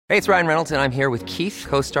Hey, it's Ryan Reynolds, and I'm here with Keith,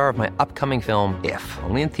 co-star of my upcoming film, If,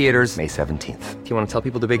 only in theaters May 17th. Do you want to tell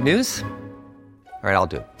people the big news? All right, I'll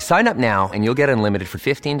do it. Sign up now and you'll get unlimited for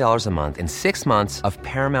 $15 a month and 6 months of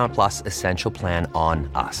Paramount Plus Essential Plan on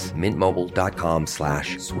us.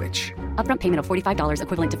 MintMobile.com/switch. Upfront payment of $45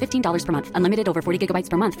 equivalent to $15 per month. Unlimited over 40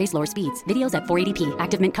 gigabytes per month. Face lower speeds. Videos at 480p.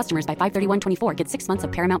 Active Mint customers by 531.24 get 6 months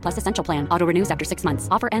of Paramount Plus Essential Plan. Auto renews after 6 months.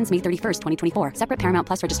 Offer ends May 31st, 2024. Separate Paramount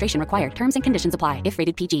Plus registration required. Terms and conditions apply if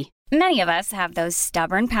rated PG. Many of us have those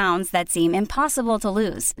stubborn pounds that seem impossible to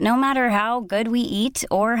lose, no matter how good we eat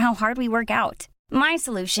or how hard we work out. My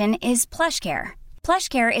solution is PlushCare.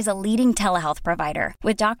 PlushCare is a leading telehealth provider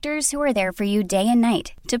with doctors who are there for you day and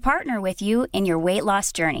night to partner with you in your weight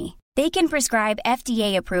loss journey. They can prescribe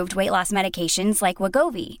FDA-approved weight loss medications like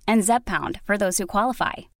Wegovy and Zepbound for those who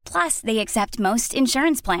qualify. Plus, they accept most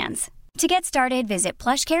insurance plans. To get started, visit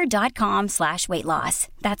plushcare.com/weightloss.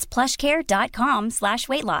 That's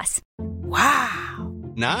plushcare.com/weightloss. Wow.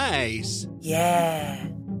 Nice. Yeah.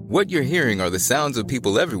 What you're hearing are the sounds of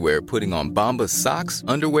people everywhere putting on Bombas socks,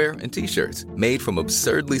 underwear, and T-shirts made from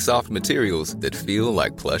absurdly soft materials that feel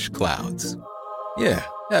like plush clouds. Yeah,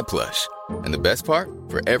 that plush. And the best part?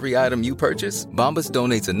 For every item you purchase, Bombas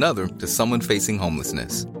donates another to someone facing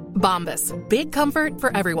homelessness. Bombas. Big comfort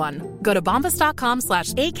for everyone. Go to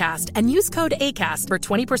bombas.com/ACAST and use code ACAST for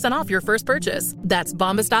 20% off your first purchase. That's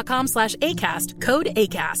bombas.com/ACAST. Code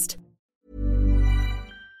ACAST.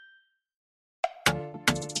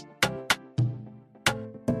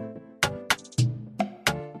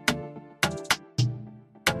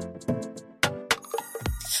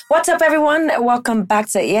 What's up, everyone? Welcome back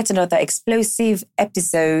to yet another explosive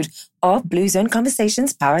episode of Blue Zone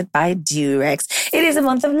Conversations powered by Durex. It is a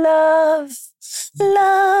month of love. And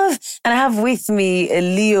I have with me a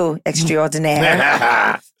Leo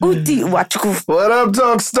extraordinaire. Nwachukwu. What up,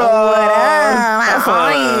 dog star? What up? How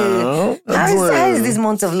are you? How is this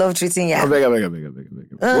month of love treating you? I beg.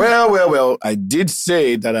 Well, I did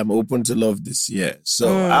say that I'm open to love this year. So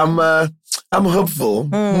I'm hopeful.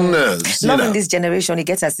 Love in this generation, it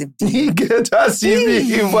gets as if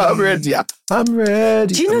I'm ready. I'm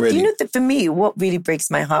ready. Do you know that for me, what really breaks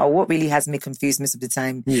my heart, or what really has me confused most of the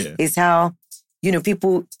time, is how,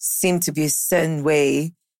 people seem to be a certain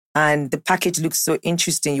way and the package looks so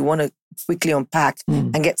interesting. You want to quickly unpack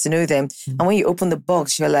and get to know them. And when you open the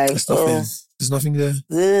box, you're like, there's nothing there.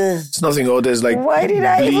 There's nothing. Oh, there's like why did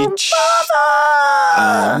I even bother?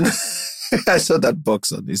 I saw that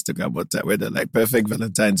box on Instagram one time where they're like perfect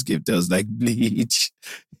Valentine's gift. There was like bleach.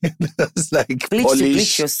 There was like bleach polish. To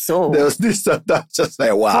bleach your soul. There was this and that. Just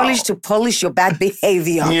like, wow. Polish to polish your bad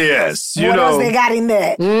behavior. Yes. What else they got in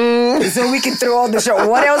there? So we can throw all the show.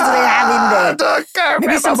 What else do they have in there? I don't care.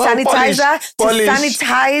 Maybe some sanitizer to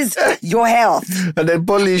sanitize your health. And then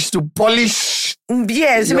polish to polish.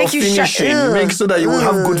 Yes, to make you finishing. Make so that you will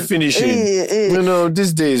have good finishing.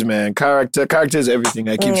 These days, man, character is everything.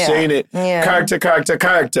 I keep saying it. Yeah.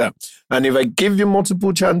 Character. And if I give you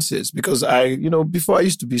multiple chances, because before I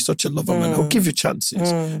used to be such a lover man, I'll give you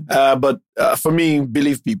chances. But for me,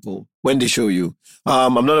 believe people when they show you.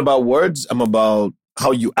 I'm not about words. I'm about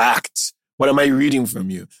how you act. What am I reading from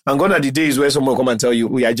you? And gone are the days where someone will come and tell you,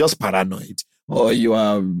 we are just paranoid or you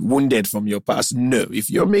are wounded from your past. No, if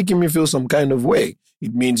you're making me feel some kind of way,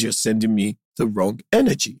 it means you're sending me the wrong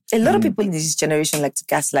energy. A lot of people in this generation like to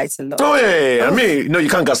gaslight a lot. Oh, yeah. I mean, no, you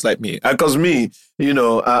can't gaslight me. Because me,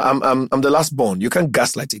 I'm the last born. You can't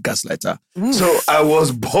gaslight a gaslighter. So I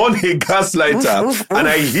was born a gaslighter and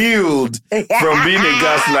I healed from being a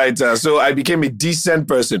gaslighter. So I became a decent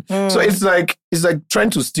person. So it's like trying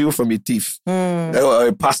to steal from a thief or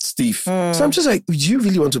a past thief. So I'm just like, do you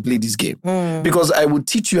really want to play this game? Because I will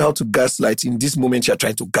teach you how to gaslight in this moment you're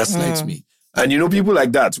trying to gaslight me. And people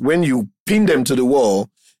like that, when you pin them to the wall,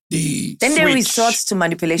 they resort to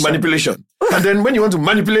manipulation. And then when you want to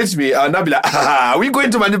manipulate me, I'll not be like, are we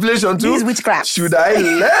going to manipulation too? This is witchcraft. Should I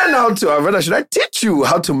learn how to, or rather, should I teach you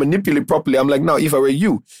how to manipulate properly? I'm like, now, if I were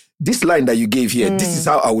you, this line that you gave here, this is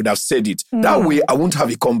how I would have said it. That way, I won't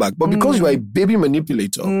have a comeback. But because you are a baby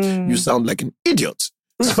manipulator, you sound like an idiot.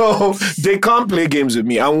 So they can't play games with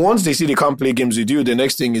me. And once they see they can't play games with you, the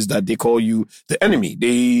next thing is that they call you the enemy.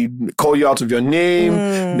 They call you out of your name,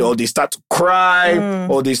 or they start to cry,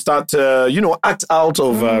 or they start to, act out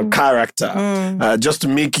of character just to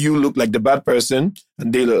make you look like the bad person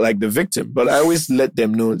and they look like the victim. But I always let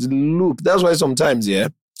them know, look, that's why sometimes,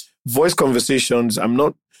 voice conversations, I'm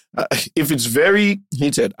not, if it's very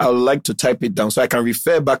heated, I would like to type it down so I can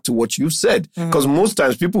refer back to what you said. Because most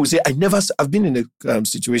times people will say, I've been in a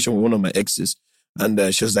situation with one of my exes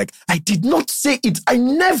and she was like, I did not say it. I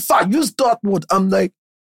never used that word. I'm like,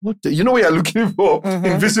 you know what you're looking for?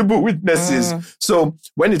 Invisible witnesses. So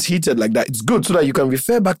when it's heated like that, it's good so that you can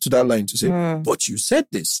refer back to that line to say, but you said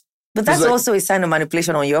this. But that's also a sign of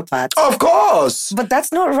manipulation on your part. Of course. But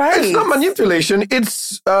that's not right. It's not manipulation.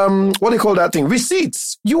 It's, what do you call that thing?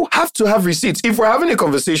 Receipts. You have to have receipts. If we're having a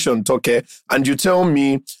conversation, Toke, and you tell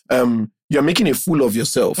me you're making a fool of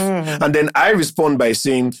yourself, and then I respond by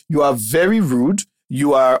saying, you are very rude,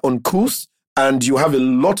 you are uncouth, and you have a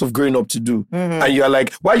lot of growing up to do. And you're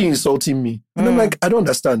like, why are you insulting me? And I'm like, I don't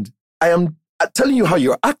understand. I am telling you how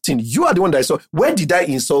you're acting. You are the one that I saw. Where did I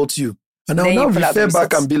insult you? And I'll now refer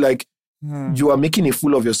back and be like, you are making a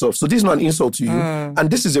fool of yourself. So this is not an insult to you. And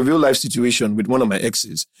this is a real life situation with one of my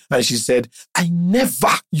exes. And she said, I never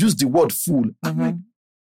use the word fool. I'm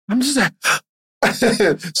just like,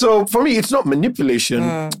 so for me, it's not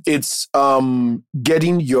manipulation. It's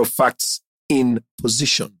getting your facts in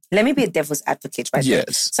position. Let me be a devil's advocate right there.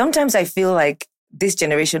 Sometimes I feel like this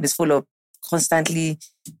generation is full of constantly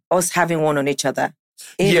us having one on each other.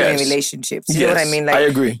 In relationships. You know what I mean? Like, I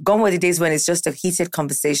agree. Gone were the days when it's just a heated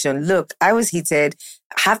conversation. Look, I was heated.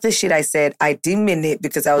 Half the shit I said, I didn't mean it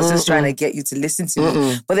because I was just trying to get you to listen to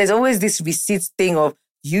me. But there's always this receipt thing of,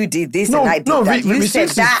 you did this and I did that. You said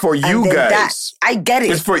that. Is for you guys. I get it.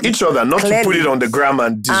 It's for each other, not to put it on the gram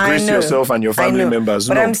and disgrace yourself and your family members.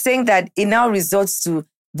 But I'm saying that it now resorts to,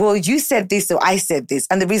 well, you said this, so I said this.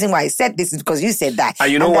 And the reason why I said this is because you said that.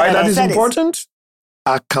 And you know why that is important?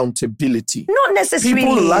 Accountability. Not necessarily.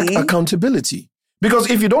 People lack accountability. Because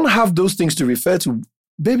if you don't have those things to refer to,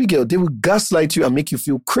 baby girl, they will gaslight you and make you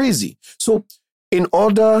feel crazy. So in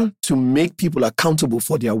order to make people accountable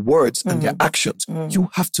for their words and their actions, you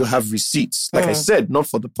have to have receipts. Like I said, not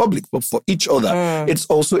for the public, but for each other. It's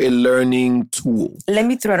also a learning tool. Let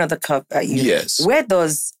me throw another cup at you. Yes. Where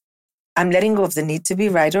does, I'm letting go of the need to be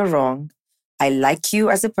right or wrong. I like you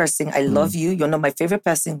as a person. I love you. You're not my favorite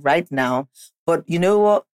person right now. But you know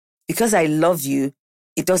what? Because I love you,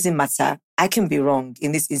 it doesn't matter. I can be wrong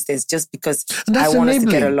in this instance just because I want us to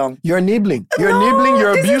get along. You're enabling. You're enabling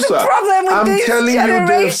your abuser. This is the problem with I'm this telling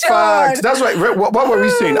generation. you the facts. That's right. What were we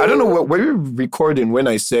saying? I don't know. Were we recording when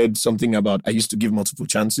I said something about I used to give multiple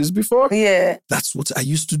chances before? Yeah. That's what I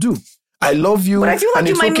used to do. I love you. But I feel like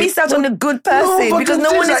you might miss out on a good person because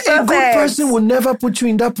no one is perfect. A good person will never put you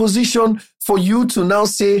in that position for you to now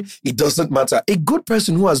say it doesn't matter. A good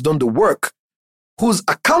person who has done the work, who's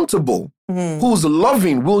accountable, who's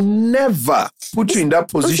loving, will never put you in that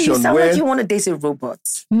position you sound where... like you want to date a robot.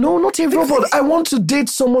 No, not a robot. I want to date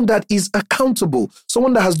someone that is accountable,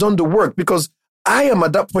 someone that has done the work, because I am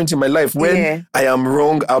at that point in my life when I am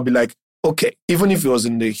wrong, I'll be like, okay, even if it was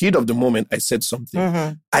in the heat of the moment, I said something.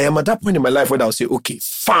 I am at that point in my life where I'll say, okay,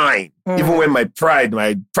 fine. Even when my pride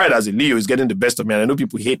as a Leo is getting the best of me. And I know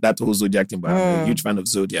people hate that whole zodiac thing, but I'm a huge fan of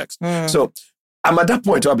zodiacs. So I'm at that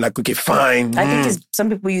point where I'm like, okay, fine. I think some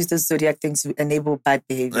people use those zodiac things to enable bad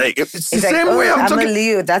behavior. Like, it's the same way I'm talking. I'm a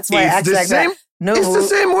Leo, that's why I act like that. No, it's the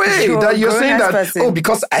same way that you're saying that,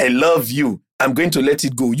 because I love you, I'm going to let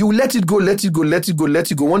it go. You let it go, let it go, let it go,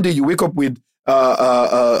 let it go. One day you wake up with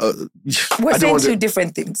we're saying two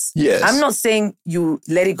different things. Yes. I'm not saying you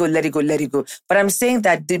let it go, let it go, let it go. But I'm saying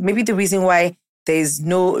that maybe the reason why there's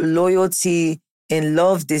no loyalty in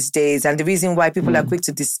love these days and the reason why people are quick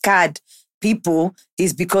to discard people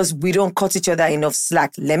is because we don't cut each other enough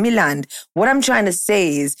slack. Let me land. What I'm trying to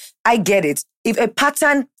say is, I get it. If a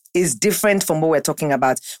pattern is different from what we're talking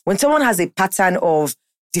about, when someone has a pattern of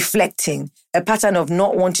deflecting, a pattern of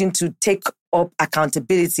not wanting to take up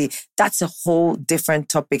accountability, that's a whole different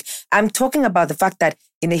topic. I'm talking about the fact that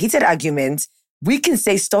in a heated argument, we can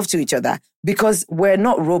say stuff to each other because we're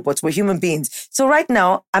not robots, we're human beings. So right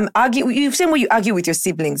now, I'm arguing, you same way you argue with your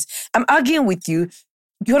siblings. I'm arguing with you.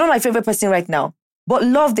 You're not my favorite person right now. But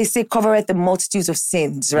love, they say, covereth the multitudes of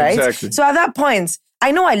sins, right? Exactly. So at that point,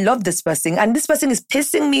 I know I love this person and this person is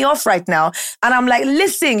pissing me off right now. And I'm like,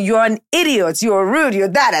 listen, you're an idiot. You're rude. You're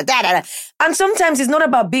da. And sometimes it's not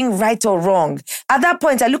about being right or wrong. At that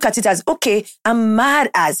point, I look at it as, okay, I'm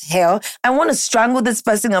mad as hell. I want to strangle this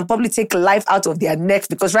person and probably take life out of their necks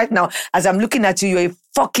because right now, as I'm looking at you, you're a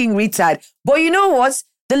fucking retard. But you know what?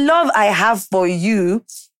 The love I have for you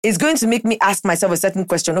is going to make me ask myself a certain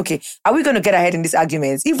question. Okay, are we going to get ahead in these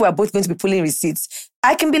arguments? If we're both going to be pulling receipts,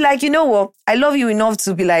 I can be like, you know what? I love you enough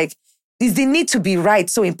to be like, is the need to be right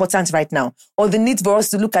so important right now? Or the need for us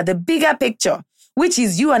to look at the bigger picture, which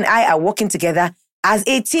is you and I are working together as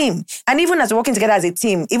a team. And even as we're working together as a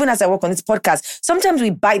team, even as I work on this podcast, sometimes we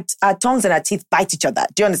bite, our tongues and our teeth bite each other.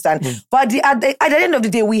 Do you understand? But at the end of the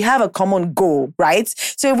day, we have a common goal, right?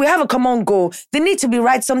 So if we have a common goal, the need to be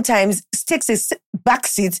right sometimes takes a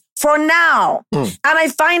backseat for now. And I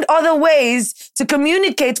find other ways to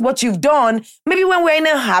communicate what you've done, maybe when we're in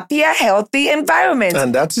a happier, healthy environment.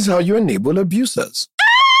 And that is how you enable abusers.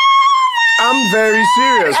 I'm very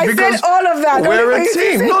serious. I because said all of that. We're a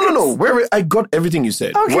team. No. I got everything you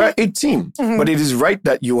said. Okay. We're a team. But it is right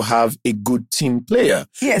that you have a good team player.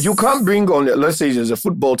 Yes. You can't bring on, let's say there's a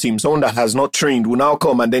football team, someone that has not trained will now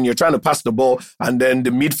come and then you're trying to pass the ball and then the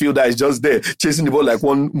midfielder is just there chasing the ball like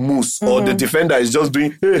one moose or the defender is just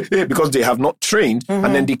doing hey, because they have not trained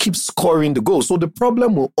and then they keep scoring the goal. So the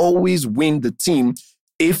problem will always win the team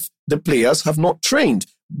if the players have not trained.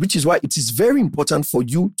 Which is why it is very important for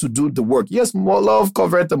you to do the work. Yes, more love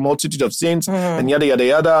covereth the multitude of sins and yada, yada,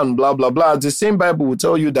 yada, and blah, blah, blah. The same Bible will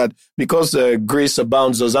tell you that because grace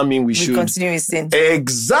abounds, does that mean we should continue in sin?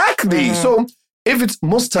 Exactly. So if it's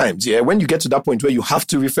most times, when you get to that point where you have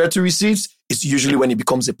to refer to receipts, it's usually when it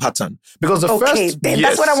becomes a pattern. Because the first...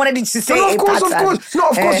 That's what I wanted you to say. No, of course. No,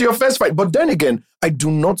 of course, your first fight. But then again, I do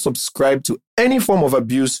not subscribe to any form of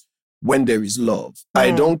abuse when there is love. I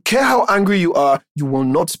don't care how angry you are, you will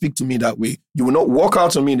not speak to me that way. You will not walk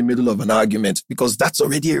out on me in the middle of an argument because that's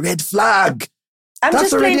already a red flag. I'm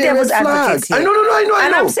just playing devil's advocate here. I know.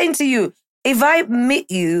 And I'm saying to you, if I meet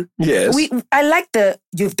you, I like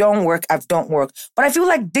you've done work, I've done work. But I feel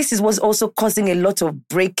like this is what's also causing a lot of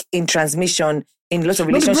break in transmission in lots of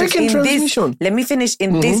relationships. Let me finish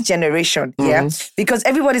in this generation, because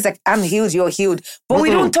everybody's like, I'm healed, you're healed. But we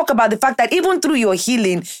don't talk about the fact that even through your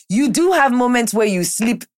healing, you do have moments where you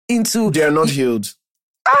slip into... They're not healed.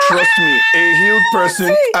 Trust me, a healed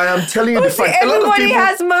person, I am telling you the fact. Everybody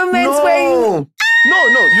has moments where you...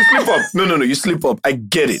 No, you slip up. No, you slip up. I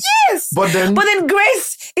get it. Yes. But then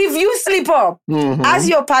Grace, if you slip up as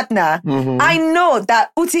your partner, I know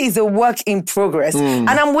that Uti is a work in progress. And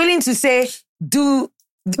I'm willing to say,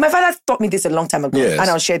 my father taught me this a long time ago, and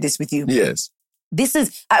I'll share this with you. Yes.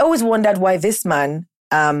 I always wondered why this man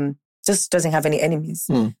just doesn't have any enemies.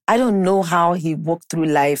 I don't know how he walked through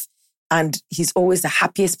life, and he's always the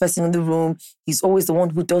happiest person in the room. He's always the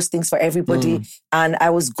one who does things for everybody. And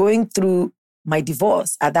I was going through my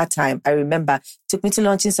divorce at that time. I remember, took me to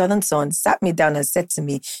lunch in Southern Sun, sat me down and said to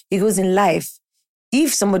me, he goes, in life,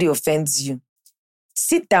 if somebody offends you,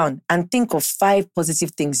 sit down and think of 5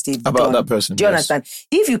 positive things they've done. About that person. Do you understand?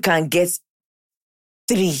 If you can get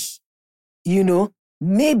 3,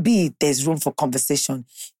 maybe there's room for conversation.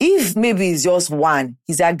 If maybe it's just 1,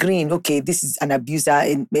 he's agreeing, okay, this is an abuser,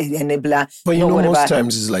 enabler. But most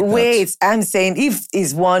times it's like that. I'm saying if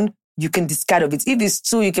it's 1, you can discard of it. If it's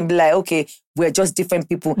 2, you can be like, okay, we're just different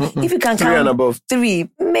people. If you can 3 count and above. 3,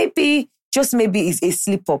 maybe it's a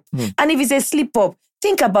slip up. And if it's a slip up,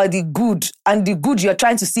 think about the good you're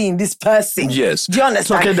trying to see in this person. Yes. Do you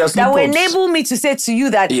understand? Okay, that will enable me to say to you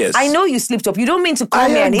that I know you slipped up. You don't mean to call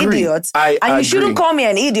me an idiot. And you shouldn't call me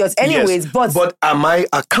an idiot anyways. Yes. But am I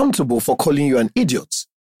accountable for calling you an idiot?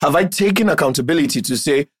 Have I taken accountability to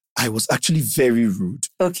say, I was actually very rude.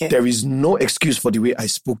 Okay. There is no excuse for the way I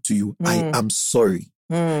spoke to you. I am sorry.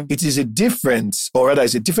 It is a different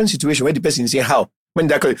situation where the person is saying, how?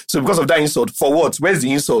 So because of that insult, for what? Where's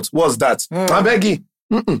the insult? What's that? I beg you.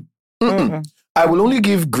 I will only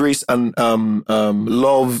give grace and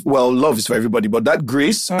love. Well, love is for everybody, but that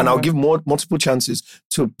grace, and I'll give multiple chances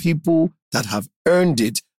to people that have earned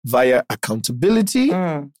it via accountability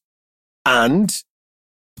and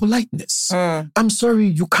politeness. I'm sorry,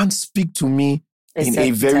 you can't speak to me in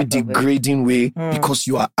a very degrading way because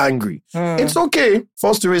you are angry. It's okay for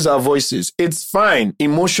us to raise our voices. It's fine.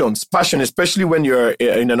 Emotions, passion, especially when you're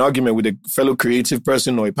in an argument with a fellow creative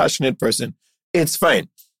person or a passionate person, it's fine.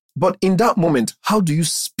 But in that moment, how do you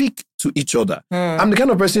speak to each other? I'm the kind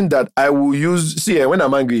of person that I will use, when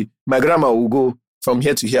I'm angry, my grandma will go from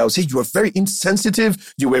here to here. I'll say, you were very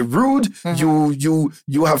insensitive, you were rude,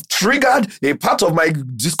 you have triggered a part of my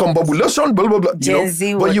discombobulation, blah, blah, blah.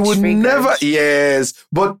 But you would never,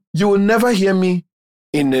 but you will never hear me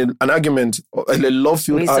in an argument, a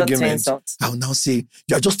love-filled argument. I'll now say,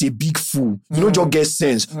 you're just a big fool. You don't just get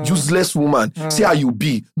sense. Useless woman. See how you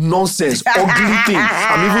be. Nonsense. Ugly thing.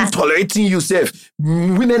 I'm even tolerating you, Seth.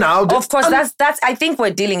 Women out. Of course, that's. I think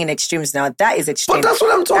we're dealing in extremes now. That is extreme. But that's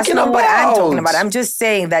what I'm talking about. What I'm talking about. I'm just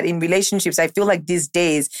saying that in relationships, I feel like these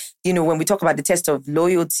days, when we talk about the test of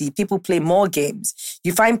loyalty, people play more games.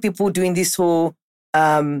 You find people doing this whole,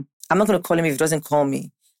 I'm not going to call him if he doesn't call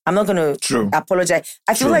me. I'm not going to apologize.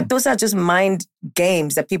 I feel like those are just mind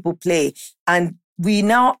games that people play. And we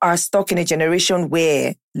now are stuck in a generation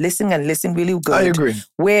where, listen really good. I agree.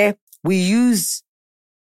 Where we use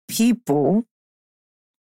people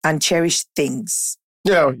and cherish things.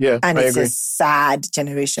 Yeah, And I it's agree. a sad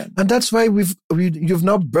generation. And that's why you've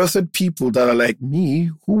now birthed people that are like me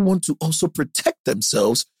who want to also protect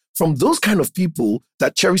themselves from those kind of people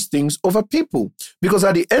that cherish things over people. Because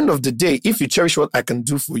at the end of the day, if you cherish what I can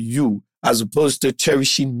do for you, as opposed to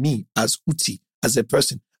cherishing me as Uti, as a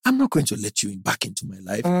person, I'm not going to let you back into my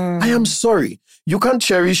life. I am sorry. You can't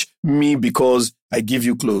cherish me because I give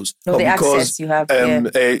you clothes. No, or the because access you have.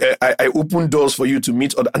 I open doors for you to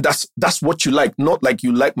meet other, and that's what you like. Not like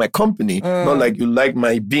you like my company, not like you like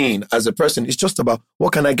my being as a person. It's just about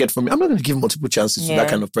what can I get from you. I'm not going to give multiple chances to that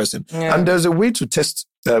kind of person. And there's a way to test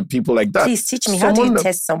people like that. Please teach me. How do you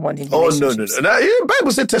test someone in relationships? No. The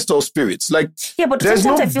Bible says test all spirits. Like, yeah, but there's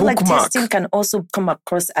sometimes no I feel like bookmark. testing can also come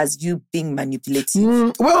across as you being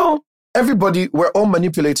manipulative. Well, we're all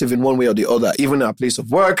manipulative in one way or the other, even in our place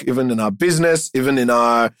of work, even in our business, even in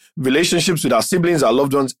our relationships with our siblings, our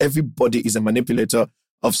loved ones. Everybody is a manipulator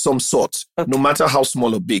of some sort, no matter how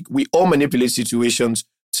small or big. We all manipulate situations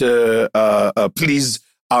to please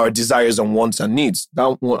our desires and wants and needs.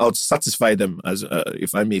 That one, I'll satisfy them, as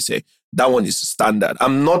if I may say. That one is standard.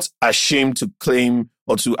 I'm not ashamed to claim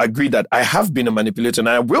or to agree that I have been a manipulator, and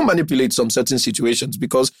I will manipulate some certain situations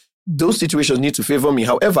because those situations need to favor me.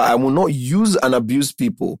 However, I will not use and abuse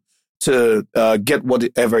people to get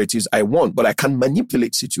whatever it is I want, but I can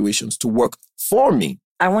manipulate situations to work for me.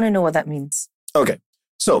 I want to know what that means. Okay.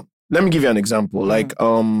 So let me give you an example. Like,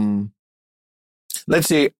 let's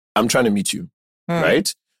say I'm trying to meet you,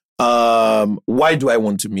 right? Why do I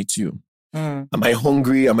want to meet you? Am I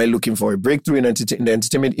hungry? Am I looking for a breakthrough in the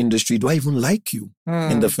entertainment industry? Do I even like you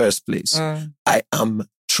in the first place? I am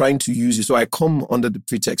trying to use you. So I come under the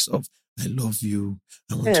pretext of, I love you.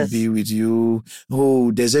 I want to be with you. Oh,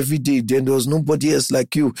 there's every day. Then there was nobody else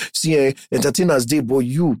like you. See, entertainers day, but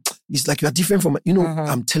you, it's like you're different from,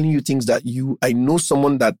 I'm telling you things that I know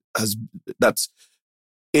someone that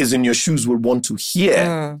is in your shoes will want to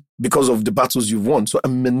hear because of the battles you've won. So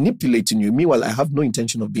I'm manipulating you. Meanwhile, I have no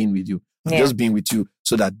intention of being with you. I'm just being with you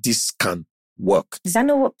so that this can work. Is that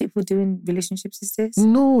not what people do in relationships these days?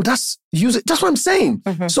 No, that's what I'm saying.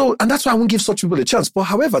 So, and that's why I won't give such people a chance. But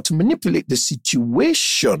however, to manipulate the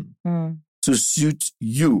situation to suit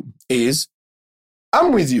you is,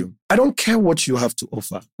 I'm with you. I don't care what you have to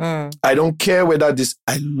offer. I don't care whether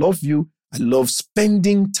I love you. I love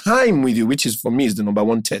spending time with you, which is for me is the number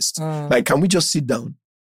one test. Like, can we just sit down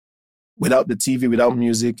without the TV, without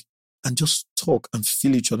music, and just talk and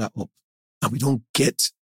fill each other up? And we don't get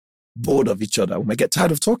bored of each other. When I get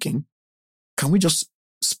tired of talking, can we just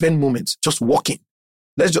spend moments just walking?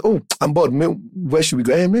 Let's just, I'm bored. Where should we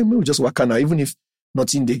go? Maybe we'll just walk now, even if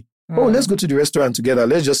nothing day. Let's go to the restaurant together.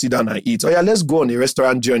 Let's just sit down and eat. Let's go on a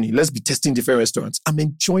restaurant journey. Let's be testing different restaurants. I'm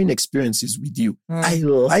enjoying experiences with you. I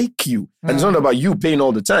like you. And it's not about you paying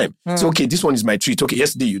all the time. So, okay, this one is my treat. Okay,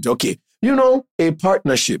 yesterday you do. Okay. A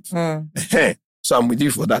partnership. So I'm with you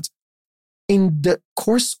for that. In the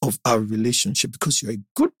course of our relationship, because you're a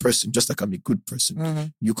good person, just like I'm a good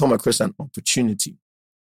person, you come across an opportunity,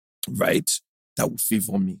 right, that will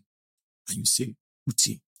favor me. And you say,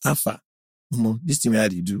 Uti, Alpha, this thing I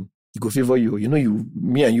do, it go favor you.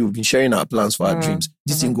 Me and you have been sharing our plans for our dreams.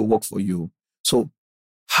 This thing go work for you. So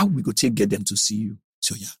how we go get them to see you?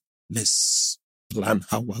 So let's plan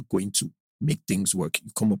how we're going to make things work.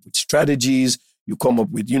 You come up with strategies. You come up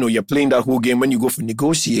with, you're playing that whole game when you go for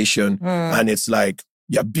negotiation and it's like,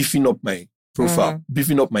 you're beefing up my profile,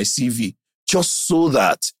 beefing up my CV, just so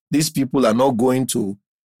that these people are not going to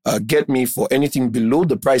get me for anything below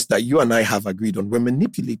the price that you and I have agreed on. We're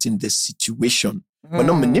manipulating the situation. We're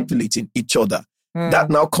not manipulating each other. That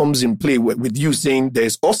now comes in play with you saying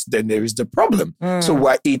there's us, then there is the problem. So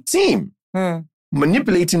we're a team.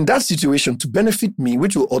 Manipulating that situation to benefit me,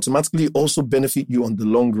 which will automatically also benefit you on the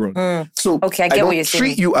long run. So okay, I don't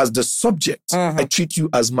treat you as the subject. I treat you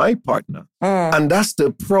as my partner. And that's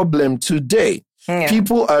the problem today.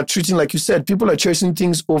 People are treating, like you said, people are chasing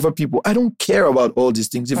things over people. I don't care about all these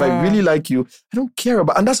things. If I really like you, I don't care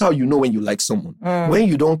about, and that's how you know when you like someone. When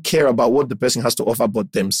you don't care about what the person has to offer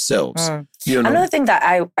but themselves. Another thing that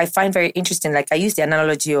I find very interesting, like I use the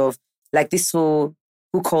analogy of like this whole,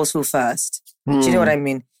 who calls who first? Do you know what I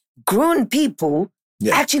mean? Grown people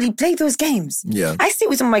actually play those games. I sit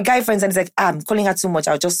with some of my guy friends and it's like, I'm calling her too much.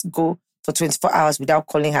 I'll just go for 24 hours without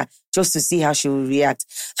calling her just to see how she will react.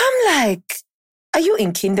 I'm like, are you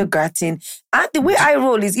in kindergarten? And the way I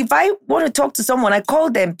roll is if I want to talk to someone, I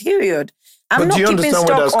call them, period. I'm but not do you keeping understand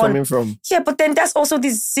stock where that's on, coming from? Yeah, but then that's also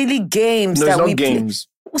these silly games no, that it's not we games.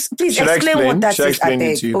 play. Please Should explain what that Should I is. explain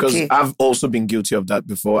it to you? Because Okay. I've also been guilty of that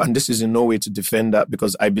before. And this is in no way to defend that,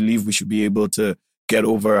 because I believe we should be able to get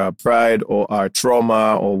over our pride or our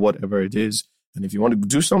trauma or whatever it is. And if you want to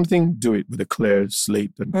do something, do it with a clear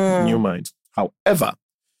slate and new mind. However,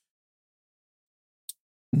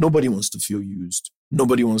 nobody wants to feel used.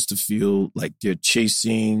 Nobody wants to feel like they're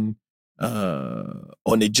chasing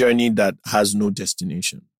on a journey that has no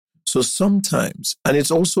destination. So sometimes, and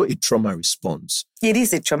it's also a trauma response. It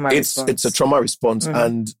is a trauma response. It's a trauma response.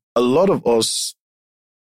 And a lot of us,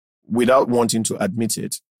 without wanting to admit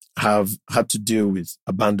it, have had to deal with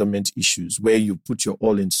abandonment issues where you put your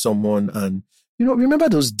all in someone. And, you know, remember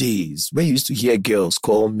those days where you used to hear girls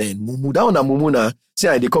call men mumu. That one a mumu na.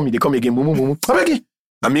 Say, they come again, mumu, mumu. Come again.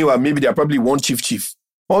 I mean, maybe they're probably one chief.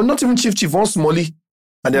 Or not even chief, one smallie.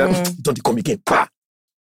 And then, don't they come again? Pah.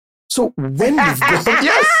 So when you've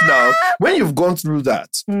gone, when you've gone through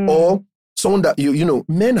that, or someone that, you know,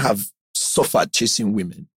 men have suffered chasing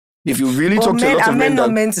women. If you really talk to a lot of men,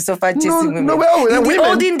 not meant to suffer chasing women. No, well, in the women,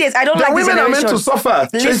 olden days, I don't like this women generation. are meant to suffer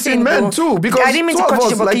chasing men too, because I didn't mean to cut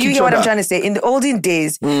you, but like can you hear what I'm trying to say? In the olden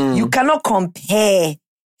days, you cannot compare.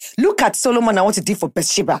 Look at Solomon and what he did for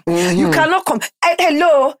Bathsheba. You cannot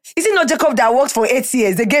hello, is it not Jacob that worked for 8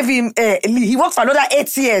 years? They gave him he worked for another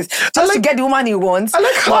 8 years just to get the woman he wants.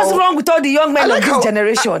 What's wrong with all the young men of this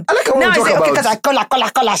generation? I like how now I say, okay, about, because I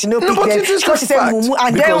call her, she no pick but them. it is Because she said mumu,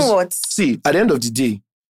 and because, then what? See, at the end of the day,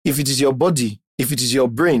 if it is your body, if it is your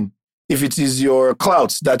brain, if it is your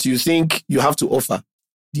clout that you think you have to offer,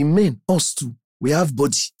 the men, us too, we have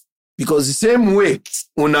body. Because the same way,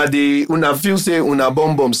 una feel say una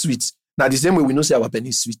bomb sweet. Now the same way we know say our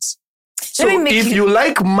penny sweet. So if you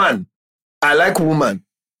like man, I like woman.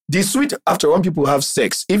 The sweet, after when people have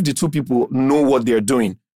sex, if the two people know what they're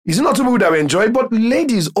doing, is it not two people that we enjoy? But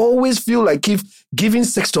ladies always feel like if giving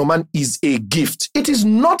sex to a man is a gift. It is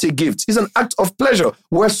not a gift. It's an act of pleasure.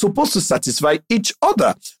 We're supposed to satisfy each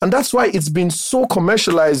other. And that's why it's been so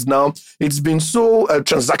commercialized now. It's been so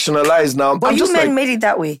transactionalized now. But you men made it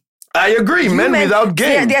that way. I agree. Men without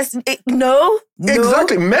game. No.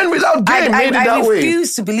 Exactly. Men without game made it that way. I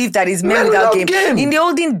refuse to believe that it's men without game. In the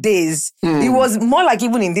olden days, it was more like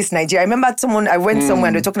even in this Nigeria. I remember I went somewhere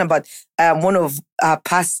and they were talking about one of our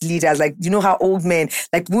past leaders. Like, you know how old men,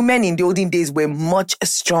 like women in the olden days were much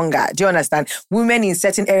stronger. Do you understand? Women in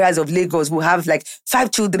certain areas of Lagos will have like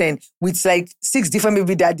 5 children with like 6 different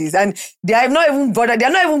baby daddies. And they are not even bothered. They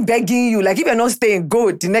are not even begging you. Like, if you're not staying,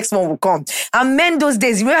 go, the next one will come. And men those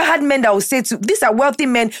days, you remember, had men that would say these are wealthy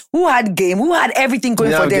men who had game, who had everything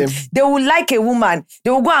going for them. They would like a woman.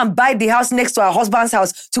 They will go and buy the house next to her husband's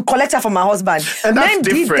house to collect her from her husband. And that's men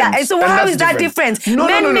different. Did that. And so how is that different?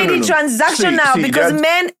 Men made it transactional because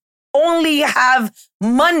men only have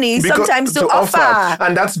money sometimes to offer.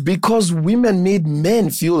 And that's because women made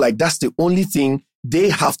men feel like that's the only thing they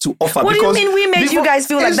have to offer. What do you mean we made you guys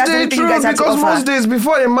feel like that's the only thing you guys have to offer? Because most days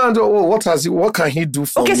before a man, what can he do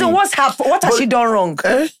for me? Okay, so what's happened? What has she done wrong?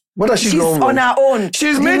 What has she done wrong? She's on her own.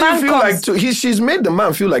 She's made him feel like she's made the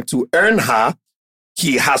man feel like to earn her,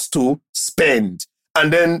 he has to spend.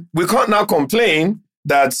 And then we can't now complain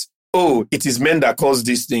that, it is men that cause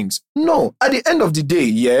these things. No, at the end of the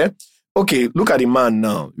day, okay, look at the man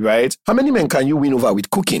now, right? How many men can you win over with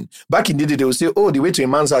cooking? Back in the day, they will say, the way to a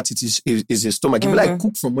man's heart is his stomach. If you like,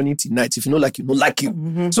 cook from morning till night. If you don't like, you don't like you.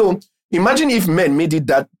 Mm-hmm. So imagine if men made it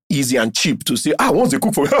that easy and cheap to say, once they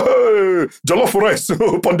cook for jollof rice,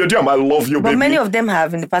 pounded yam, I love you, baby. But many of them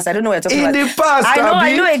have in the past. I don't know what you're talking about. In the past,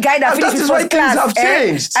 I know a guy that finished with first class. Have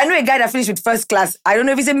changed. I know a guy that finished with first class. I don't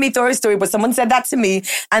know if it's a myth or a story, but someone said that to me.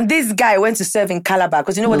 And this guy went to serve in Calabar,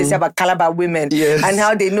 because you know what they say about Calabar women, and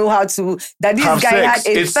how they know how to. That this have guy sex.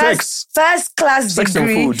 had a first class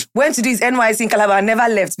degree, went to this NYC in Calabar, and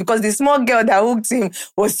never left because the small girl that hooked him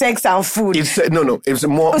was sex and food. It's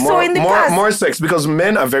more sex, because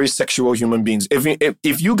men are very sexual human beings.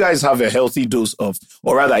 If you guys have a healthy dose of,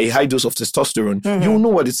 or rather a high dose of testosterone, you'll know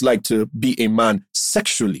what it's like to be a man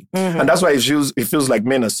sexually. And that's why it feels like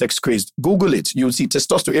men are sex crazed. Google it. You'll see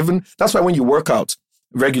testosterone. That's why when you work out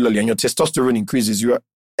regularly and your testosterone increases, you are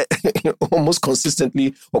almost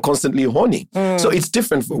consistently or constantly horny. So it's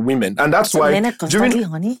different for women. And that's why men are constantly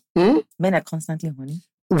horny? Men are constantly horny?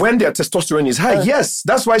 When their testosterone is high, yes.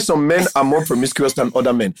 That's why some men are more promiscuous than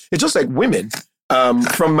other men. It's just like women.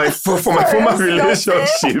 From my former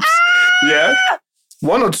relationships,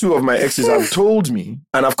 one or two of my exes have told me,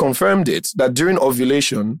 and I've confirmed it, that during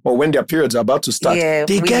ovulation or when their periods are about to start,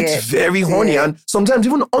 they get very horny. And sometimes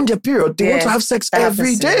even on their period, they want to have sex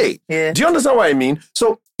every day. Do you understand what I mean?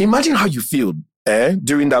 So imagine how you feel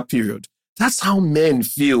during that period. That's how men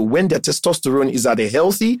feel when their testosterone is at a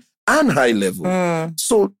healthy and high level.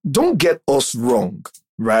 So don't get us wrong,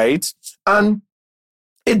 right? And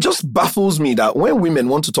it just baffles me that when women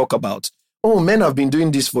want to talk about, oh, men have been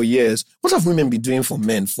doing this for years. What have women been doing for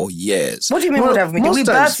men for years? What do you mean what have we been doing?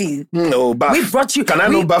 We birthed you. No, birth. We brought you. Can I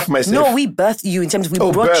not birth myself? No, we birthed you in terms of we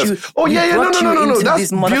brought birth. you. Oh, yeah, no. That's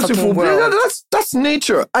beautiful. World. Yeah, that's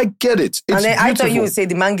nature. I get it. It's and then beautiful. I thought you would say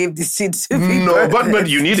the man gave the seed to be No, birthed. but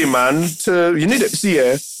you need a man to,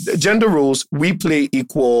 see, gender roles, we play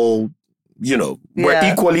equal,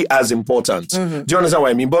 we're equally as important. Do you understand what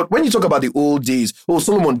I mean? But when you talk about the old days,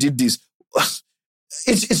 Solomon did this,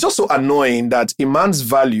 it's just so annoying that a man's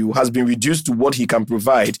value has been reduced to what he can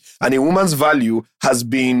provide and a woman's value has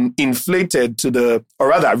been inflated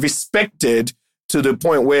respected to the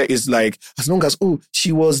point where it's like, as long as,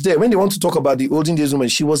 she was there. When they want to talk about the olden days woman,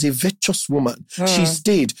 she was a virtuous woman. She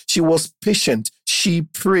stayed. She was patient. She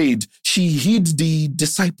prayed. She hid the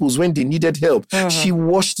disciples when they needed help. She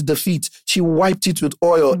washed the feet. She wiped it with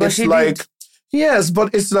oil. But it's like, yes,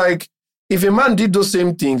 but it's like, if a man did those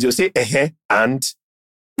same things, they'll say, and...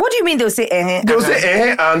 What do you mean they'll say, They'll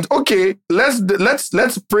say, and okay,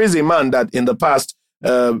 let's praise a man that in the past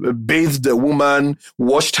bathed the woman,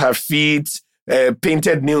 washed her feet,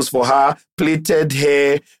 painted nails for her, plaited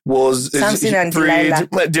hair, was Samson and prayed.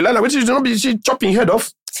 Delilah, which is she chopping head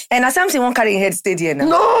off? And Samson won't carry head stayed here now.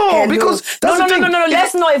 No, because that's the thing. No.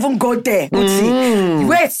 Let's not even go there.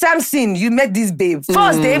 Wait, Samson, you met this babe.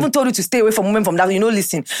 First, they even told you to stay away from women from that.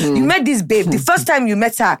 Listen, you met this babe. The first time you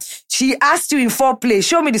met her, she asked you in foreplay,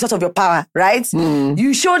 show me the source of your power, right?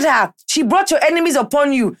 You showed her. She brought your enemies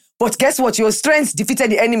upon you. But guess what? Your strength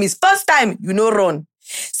defeated the enemies. First time, run.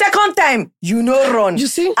 Second time, run. You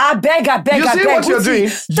see? I beg. You see what you're doing?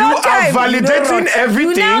 You are validating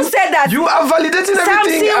everything. You now said that. You are validating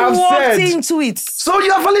everything I've walked said. into it. So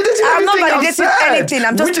you are validating I'm not everything validating I've said. anything.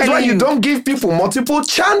 I'm just Which is why you don't give people multiple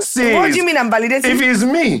chances. What do you mean I'm validating? If it's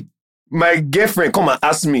me, my girlfriend come and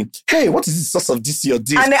ask me, hey, what is the source of this your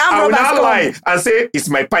dish? And the I will now come. lie and say, it's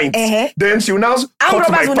my pint. Then she will now cut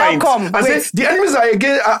my pint. And say, the enemies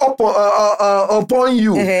are upon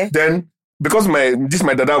you. Then, because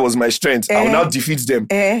my dada was my strength, I will now defeat them.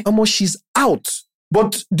 She's out.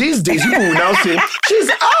 But these days, people will now say, she's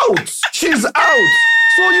out. She's out.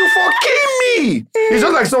 So you forgive me. It's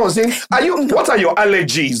just like someone saying, what are your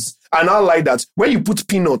allergies? And I like that. When you put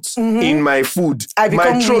peanuts in my food,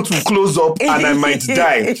 my throat will close up and I might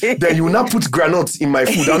die. Then you will now put granules in my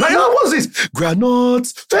food. I'm like, what's this?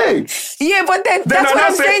 Granules. Hey. Yeah, but then that's what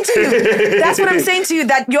I'm saying to you. That's what I'm saying to you,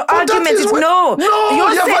 that your argument is no. No,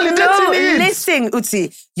 you're validating it. Listen,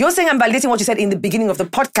 Uti, you're saying I'm validating what you said in the beginning of the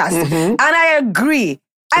podcast. And I agree.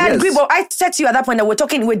 I agree, but I said to you at that point that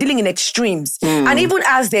we're dealing in extremes. And even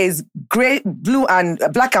as there's gray, blue, and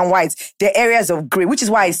black and white, there are areas of gray, which is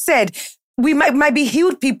why I said we might be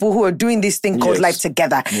healed people who are doing this thing called life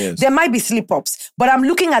together. There might be slip-ups, but I'm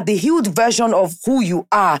looking at the healed version of who you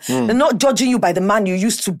are, and not judging you by the man you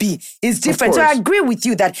used to be. It's different. So I agree with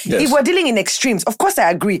you that if we're dealing in extremes, of course I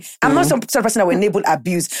agree. I'm not some sort of person that will enable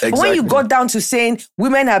abuse. But when you got down to saying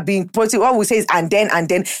women have been putting, all we say is and then,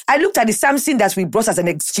 I looked at the Samson that we brought as an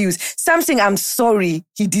excuse. Samson, I'm sorry,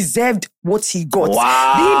 he deserved what he got.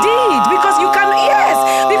 Wow. He did. Because you can,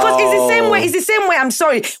 because it's the same way, I'm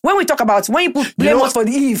sorry. When we talk about, when you put blame us for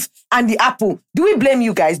the Eve and the apple, do we blame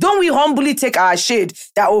you guys? Don't we humbly take our shade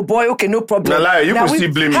that, oh boy, okay, no problem. No, you can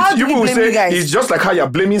still blame it. You will say it's just like how you're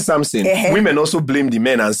blaming Samson. Women also blame the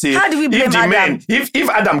men and say, how do we blame Adam? If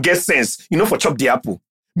Adam gets sense, for chop the apple.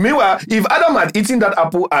 Meanwhile, if Adam had eaten that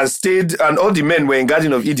apple and stayed, and all the men were in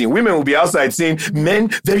Garden of Eden, women will be outside saying, men,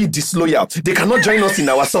 very disloyal. They cannot join us in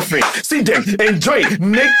our suffering. See them, enjoy,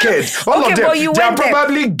 naked. All of them, they are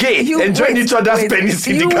probably gay, enjoying each other's penis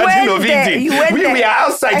in the Garden of Eden. We are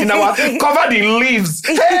outside in our, covered in leaves.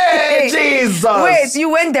 Hey, Jesus. Wait,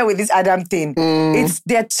 you went there with this Adam thing.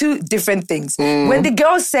 They're two different things. When the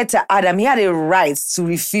girl said to Adam, he had a right to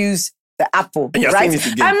refuse the apple,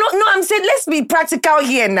 right? I'm saying let's be practical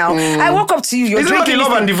here now. I walk up to you, you're drinking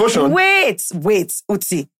love and devotion. Wait,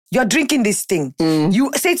 Uti. You're drinking this thing.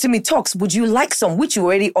 You say to me, Tox, would you like some? Which you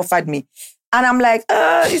already offered me. And I'm like,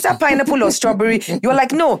 is that pineapple or strawberry? You're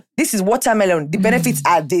like, no, this is watermelon. The benefits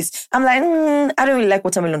are this. I'm like, I don't really like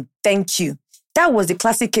watermelon. Thank you. That was the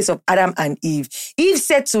classic case of Adam and Eve. Eve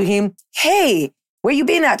said to him, hey, where you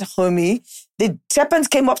been at, homie? The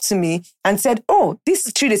serpent came up to me and said, oh,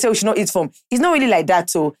 this tree they say we should not eat from. It's not really like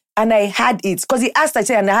that, so and I had it, because he asked, I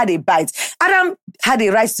said, and I had a bite. Adam had a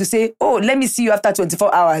right to say, oh, let me see you after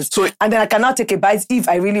 24 hours. And then I cannot take a bite if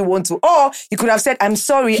I really want to. Or he could have said, I'm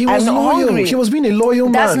sorry, I'm not hungry. He was being a loyal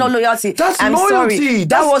man. That's not loyalty. I'm loyalty. Sorry.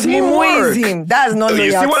 That was muumuism. That's not loyalty.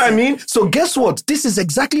 You see what I mean? So guess what? This is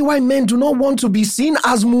exactly why men do not want to be seen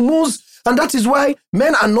as mumus. And that is why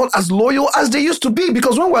men are not as loyal as they used to be.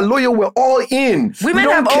 Because when we're loyal, we're all in. Women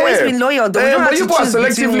have always been loyal, though. But you are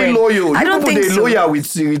selectively loyal. I don't think so. Loyal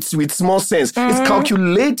with small sense. Mm-hmm. It's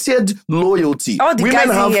calculated loyalty. All the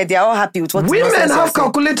guys in here, they're all happy with what women have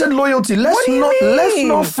calculated loyalty. Let's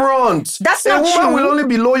not front. That's not true. A woman will only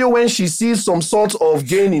be loyal when she sees some sort of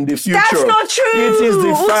gain in the future. That's not true. It is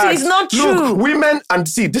the fact. It's not true. Look, women, and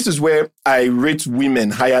see, this is where I rate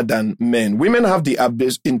women higher than men. Women have the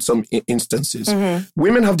ability, in some instances,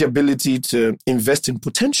 women have the ability to invest in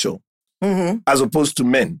potential as opposed to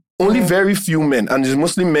men. Only very few men, and it's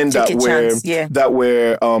mostly men that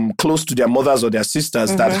were close to their mothers or their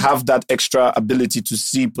sisters that have that extra ability to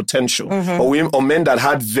see potential, or men that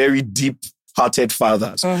had very deep-hearted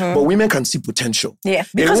fathers. But women can see potential. Yeah,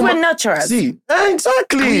 because we're nurturers. See,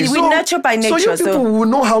 exactly. We nurture by nature. So you people will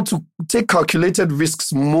know how to take calculated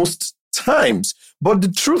risks most times. But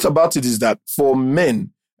the truth about it is that for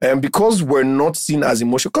men, because we're not seen as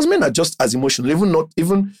emotional, because men are just as emotional,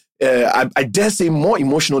 I dare say more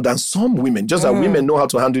emotional than some women, just that women know how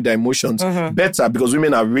to handle their emotions better, because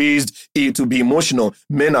women are raised to be emotional.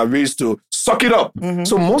 Men are raised to suck it up.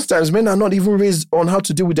 So most times men are not even raised on how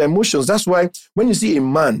to deal with their emotions. That's why when you see a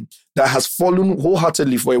man that has fallen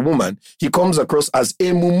wholeheartedly for a woman, he comes across as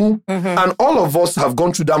a mumu. And all of us have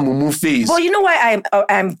gone through that mumu phase. Well, you know why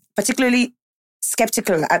I'm particularly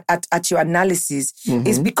skeptical at your analysis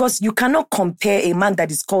is because you cannot compare a man that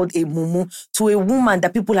is called a mumu to a woman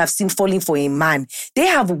that people have seen falling for a man. They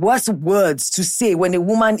have worse words to say when a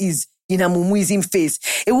woman is in a mumuism phase.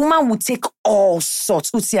 A woman will take all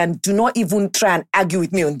sorts, Uti, and do not even try and argue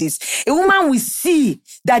with me on this. A woman will see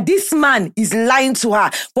that this man is lying to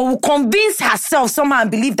her, but will convince herself somehow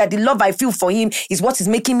and believe that the love I feel for him is what is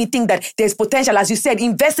making me think that there's potential. As you said,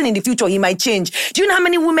 investing in the future, he might change. Do you know how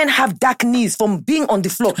many women have dark knees from being on the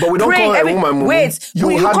floor? But we don't call her a woman mumu. Wait,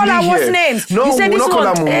 you call her what's names? No, you said we this don't call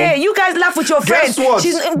her mumu. Hey, you guys laugh with your friends.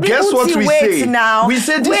 Guess what we say? Now. We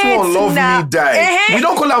say this one love me die. We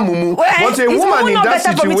don't call her mumu. But a woman in that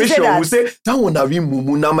situation will say, that one have been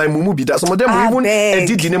mumu, now my mumu be that. Some of them will even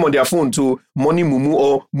edit the name on their phone to money mumu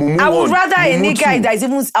or mumu. I would rather a nigga that is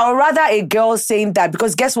even, I would rather a girl saying that,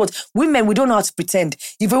 because guess what? Women, we don't know how to pretend.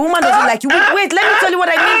 If a woman doesn't like you, wait, let me tell you what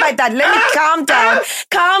I mean by that. Let me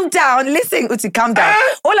calm down. Listen, Uti, calm down.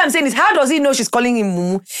 All I'm saying is, how does he know she's calling him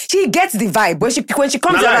mumu? She gets the vibe when she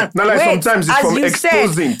comes around. Sometimes it's from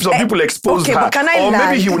exposing. Some people expose her. But can I or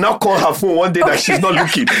lie? Maybe he will now call her phone one day that she's not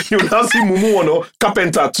looking. He will now see mumu on a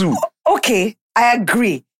carpenter too. Okay, I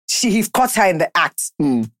agree. He caught her in the act.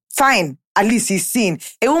 Fine, at least he's seen.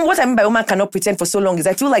 What I mean by woman cannot pretend for so long is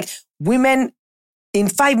I feel like women, in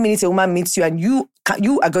 5 minutes a woman meets you and you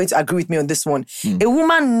are going to agree with me on this one. A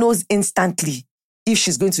woman knows instantly if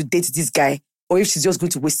she's going to date this guy or if she's just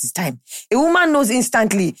going to waste his time. A woman knows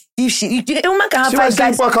instantly if a woman can have 5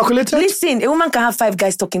 guys. Listen, a woman can have 5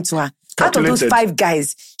 guys talking to her. Out of those 5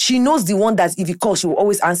 guys, she knows the one that if he calls, she will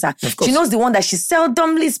always answer. She knows the one that she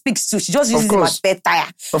seldomly speaks to. She just uses him as spare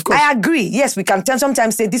tire. I agree. Yes, we can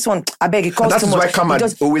sometimes say this one, I beg, he calls too much.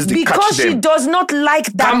 Because she does not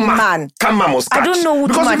like that man. Kama must catch. I don't know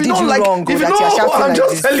who man did you wrong. I'm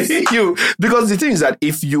just telling you. Because the thing is that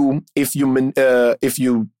if you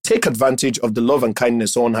take advantage of the love and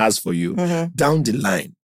kindness someone has for you, down the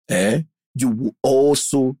line, you will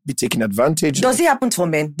also be taking advantage. Does it happen for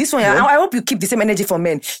men? This one, I hope you keep the same energy for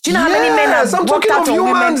men. Do you know how many men have worked out on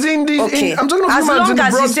women? I'm talking of humans in the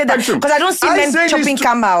broad spectrum. Because I don't see men chopping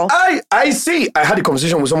camel. I had a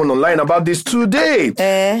conversation with someone online about this today.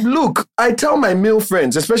 Look, I tell my male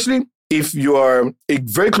friends, especially if you are a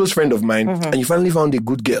very close friend of mine and you finally found a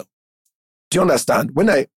good girl. Do you understand? When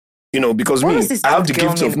because I have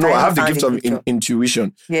the gift of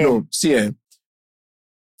intuition. Yeah. No, see,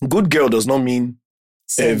 good girl does not mean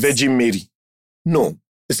Virgin Mary. No.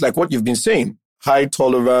 It's like what you've been saying. High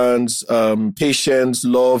tolerance, patience,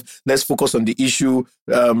 love. Let's focus on the issue.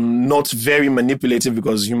 Not very manipulative,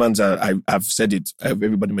 because humans I've said it,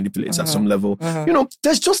 everybody manipulates at some level.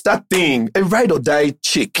 There's just that thing, a ride or die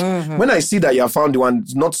chick. When I see that you have found the one,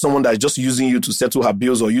 not someone that's just using you to settle her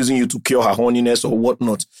bills or using you to cure her horniness or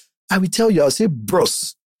whatnot, I will tell you, I'll say,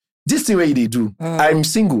 bros, this thing way they do. I'm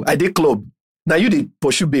single, I dey club. Now you did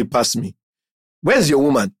pursue babe past me. Where's your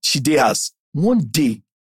woman? She dey house. One day,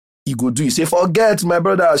 he go do. He say, forget my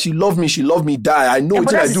brother. She love me, die. I know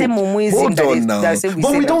what I do. Hold on now.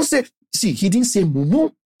 But we don't say, see, he didn't say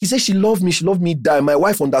mumu. He said, she love me, die. My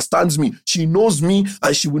wife understands me. She knows me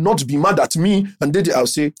and she will not be mad at me. And then I'll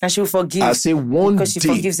say... And she will forgive. I say one because day. Because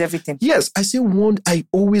she forgives everything. Yes, I say I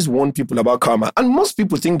always warn people about karma. And most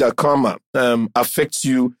people think that karma affects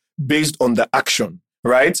you based on the action,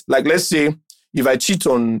 right? Like, let's say, if I cheat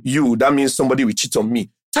on you, that means somebody will cheat on me.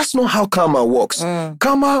 That's not how karma works.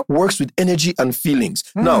 Karma works with energy and feelings.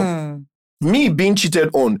 Now, me being cheated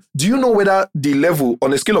on, do you know whether the level,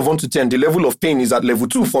 on a scale of 1 to 10, the level of pain is at level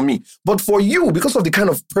 2 for me? But for you, because of the kind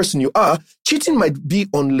of person you are, cheating might be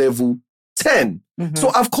on level 10. So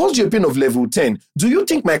I've caused you a pain of level 10. Do you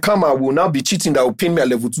think my karma will now be cheating that will pain me at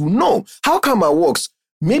level 2? No. How karma works?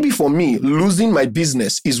 Maybe for me, losing my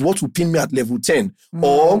business is what will pain me at level 10.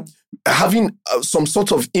 Or having some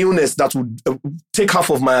sort of illness that would take half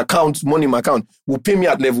of my account, money in my account, will pay me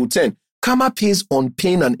at level 10. Karma pays on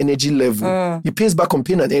pain and energy level. He pays back on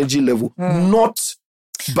pain and energy level, not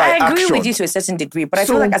by action. I agree with you to a certain degree, but I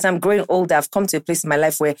feel like as I'm growing older, I've come to a place in my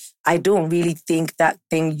life where I don't really think that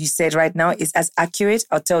thing you said right now is as accurate.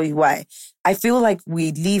 I'll tell you why. I feel like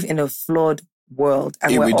we live in a flawed world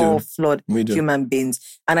and we're all flawed human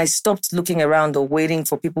beings. And I stopped looking around or waiting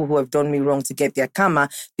for people who have done me wrong to get their karma,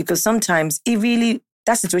 because sometimes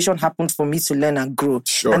that situation happened for me to learn and grow.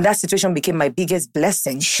 Sure. And that situation became my biggest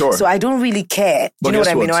blessing. Sure. So I don't really care. Do you know what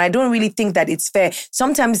I mean? Or I don't really think that it's fair.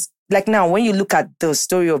 Sometimes, like now, when you look at the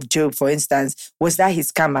story of Job, for instance, was that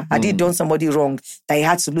his karma? Had he done somebody wrong that he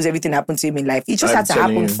had to lose everything that happened to him in life? It just had to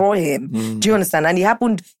happen for him. Do you understand? And it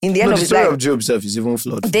happened in the end of his life. The story of Job itself is even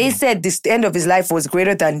flawed. They said the end of his life was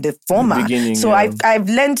greater than the former. So I've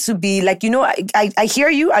learned to be like, I hear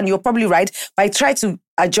you and you're probably right, but I try to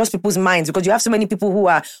adjust people's minds, because you have so many people who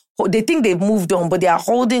they think they've moved on, but they are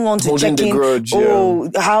holding on to checking,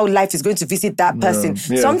 how life is going to visit that person.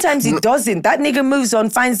 Sometimes it doesn't. That nigga moves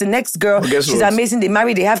on, finds the next girl. She's amazing. They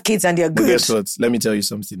marry, they have kids, and they're good. But guess what? Let me tell you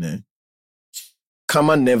something.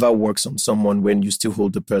 Karma never works on someone when you still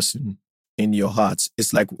hold the person in your heart.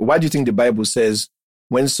 It's like, why do you think the Bible says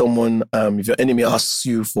when someone, if your enemy asks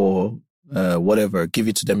you for whatever, give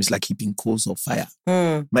it to them? It's like heaping coals of fire.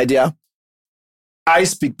 My dear, I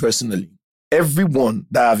speak personally. Everyone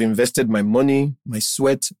that I've invested my money, my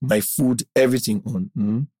sweat, my food, everything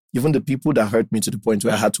on, even the people that hurt me to the point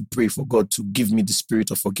where I had to pray for God to give me the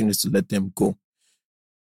spirit of forgiveness to let them go,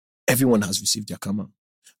 everyone has received their karma.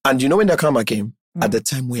 And you know when their karma came? At the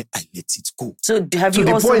time where I let it go. So have you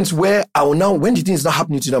to the point where I will now, when the thing is not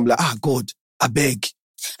happening to them, I'm like, God, I beg.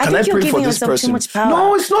 Can I pray for this person? Too much power.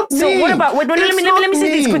 No, it's not me. So what about, let me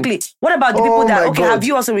say this quickly. What about the people that, have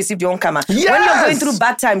you also received your own karma? Yes. When you're going through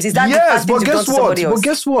bad times, is that the bad thing you've done to somebody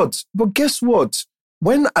else? But guess what?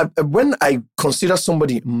 When I consider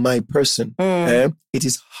somebody my person, it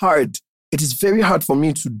is hard. It is very hard for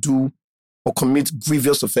me to do or commit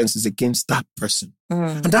grievous offenses against that person.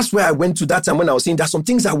 And that's where I went to that time when I was saying there's some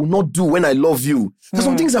things I will not do when I love you. There's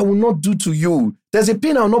some things I will not do to you. There's a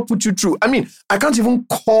pain I will not put you through. I mean, I can't even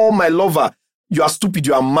call my lover, you are stupid,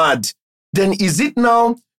 you are mad. Then is it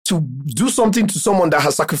now to do something to someone that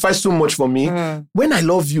has sacrificed so much for me? When I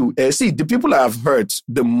love you, see, the people I have hurt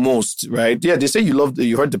the most, right? Yeah, they say you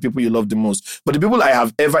hurt the people you love the most. But the people I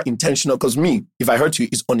have ever intentional, because me, if I hurt you,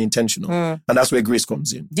 it's unintentional. And that's where grace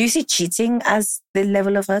comes in. Do you see cheating as the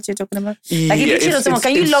level of hurt you're talking about? Like if you cheat on someone,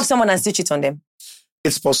 can you love someone and still cheat on them?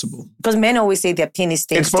 It's possible. Because men always say their penis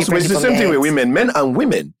stays. It's possible. It's the same thing with women. Men and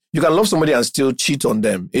women. You can love somebody and still cheat on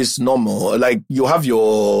them. It's normal. Like you have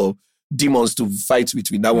your demons to fight with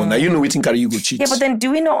that one. Now you know we think you go cheat. Yeah, but then do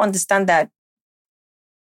we not understand that?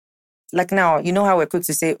 Like now, you know how we're quick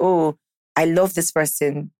to say, oh, I love this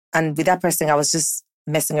person, and with that person I was just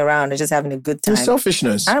messing around and just having a good time. It's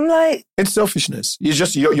selfishness. I'm like, it's selfishness. It's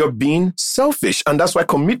just you're being selfish, and that's why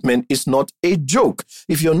commitment is not a joke.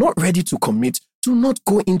 If you're not ready to commit, do not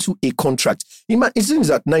go into a contract. It seems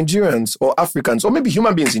that Nigerians or Africans, or maybe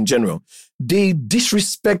human beings in general, they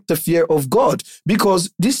disrespect the fear of God,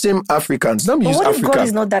 because these same Africans, let me use Africa. If God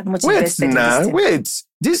is not that much invested in this thing? Wait.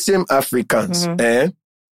 These same Africans, and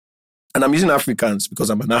I'm using Africans because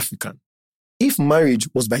I'm an African. If marriage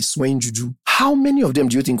was by swaying juju, how many of them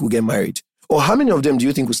do you think will get married? Or how many of them do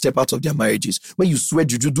you think will step out of their marriages? When you swear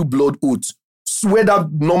juju, do blood oaths, swear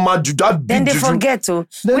that normal juju, that big then they juju. Forget to.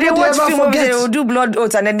 Then when they watch film, they will do blood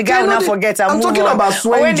oaths and then the guy will not forget and I'm move talking on. about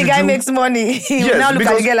swearing Or when the guy juju. makes money, he will now look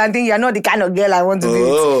at the girl and think, you're not the kind of girl I want to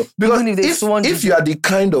date. Because Even if you are the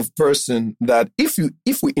kind of person that if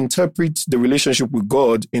we interpret the relationship with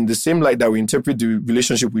God in the same light that we interpret the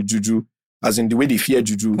relationship with juju, as in the way they fear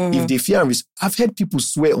juju, if they fear, I've heard people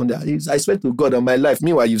swear on that. I swear to God on my life.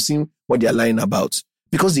 Meanwhile, you've seen what they're lying about.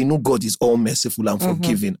 Because they know God is all merciful and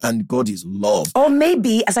forgiving and God is love. Or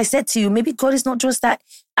maybe, as I said to you, maybe God is not just that.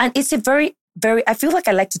 And it's a very, very, I feel like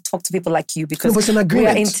I like to talk to people like you because it's an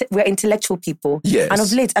agreement. we're intellectual people. Yes. And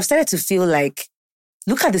of late, I've started to feel like,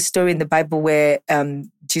 look at the story in the Bible where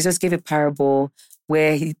Jesus gave a parable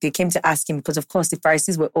where they came to ask him, because of course the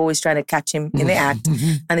Pharisees were always trying to catch him in the act.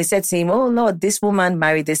 And they said to him, oh Lord, this woman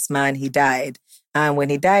married this man, he died. And when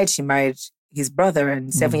he died, she married his brother,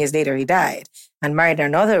 and 7 years later he died. And married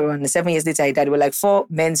another one, 7 years later he died. They were like 4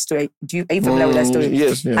 men story. Are you familiar with that story?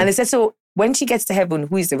 Yes. Yeah. And they said, so when she gets to heaven,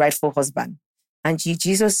 who is the rightful husband? And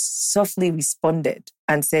Jesus softly responded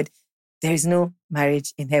and said, there is no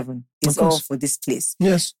marriage in heaven. It's all for this place.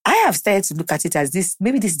 Yes. I have started to look at it as this,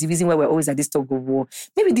 maybe this is the reason why we're always at this tug of war.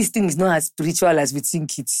 Maybe this thing is not as spiritual as we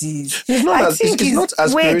think it is. It's not as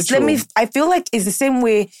spiritual. I feel like it's the same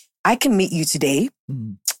way I can meet you today.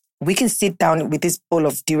 We can sit down with this bowl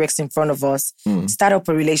of Durex in front of us, start up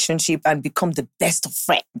a relationship and become the best of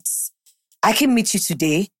friends. I can meet you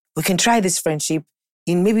today. We can try this friendship.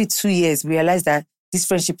 In maybe 2 years, we realize that this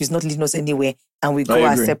friendship is not leading us anywhere and we go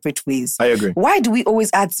our separate ways. I agree. Why do we always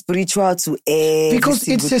add spiritual to every Because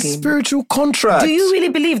it's a spiritual contract. Do you really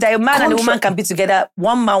believe that a man and a woman can be together,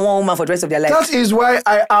 one man, one woman for the rest of their life? That is why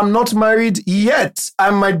I am not married yet. I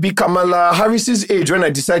might be Kamala Harris's age when I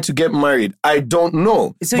decide to get married. I don't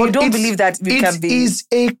know. So you don't believe that we can be... It is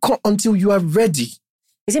until you are ready.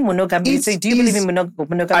 Is it monogamy? So do you believe in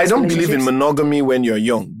monogamy? I don't believe in monogamy when you're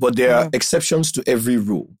young, but there are exceptions to every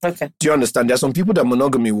rule. Okay. Do you understand? There are some people that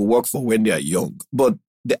monogamy will work for when they are young. But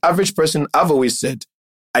the average person, I've always said,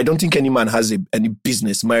 I don't think any man has any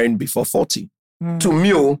business marrying before 40. To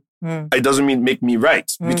me, it doesn't make me right.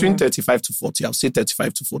 Between 35 to 40, I'll say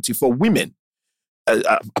 35 to 40 for women.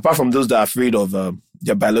 Apart from those that are afraid of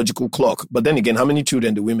their biological clock. But then again, how many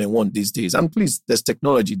children do women want these days? And please, there's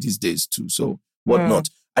technology these days too. So whatnot.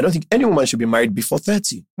 I don't think any woman should be married before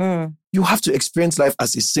 30. You have to experience life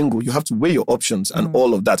as a single. You have to weigh your options and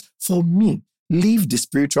all of that. For me, leave the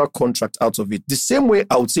spiritual contract out of it. The same way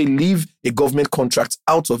I would say leave a government contract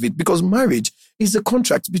out of it, because marriage is a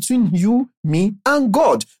contract between you, me, and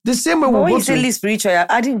God. The same way when you say leave spiritual, you're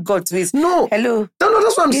adding God to it. No. Hello. No,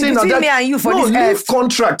 that's what I'm saying. Between me and you for this leave earth.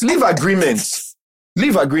 Contract, leave agreement.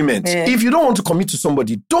 Leave agreement. Yeah. If you don't want to commit to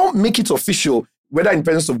somebody, don't make it official. Whether in the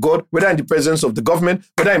presence of God, whether in the presence of the government,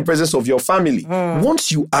 whether in the presence of your family.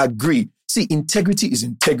 Once you agree, see, integrity is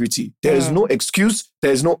integrity. There is no excuse.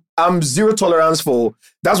 There is no, I'm zero tolerance for,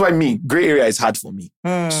 that's why gray area is hard for me.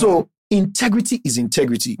 So integrity is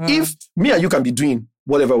integrity. If me and you can be doing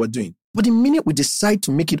whatever we're doing, but the minute we decide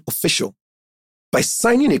to make it official by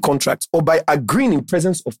signing a contract or by agreeing in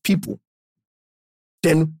presence of people,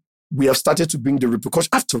 then we have started to bring the repercussions.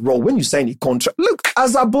 After all, when you sign a contract, look,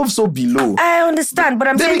 as above, so below. I understand, but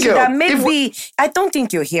I'm saying that maybe, I don't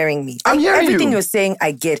think you're hearing me. I'm hearing everything you're saying,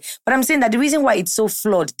 I get. But I'm saying that the reason why it's so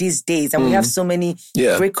flawed these days, and we have so many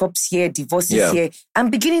breakups here, divorces here, I'm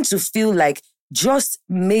beginning to feel like just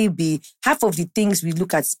maybe half of the things we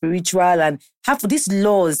look at spiritual and half of these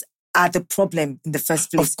laws are the problem in the first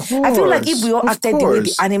place. I feel like if we all acted the way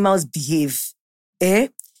the animals behave,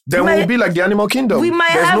 then we'll be like the animal kingdom.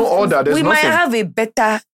 There's no order. There's nothing. Might have a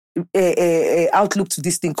better outlook to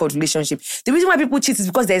this thing called relationship. The reason why people cheat is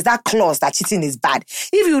because there's that clause that cheating is bad.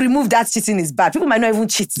 If you remove that cheating is bad, people might not even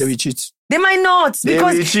cheat. They will cheat. They might not.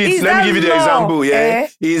 Because they will cheat. Let me give you the example.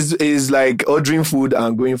 Is like ordering food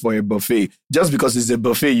and going for a buffet. Just because it's a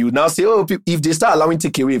buffet, you now say, if they start allowing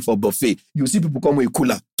takeaway for buffet, you see people come with a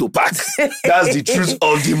cooler to pack. That's the truth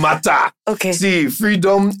of the matter. Okay. See,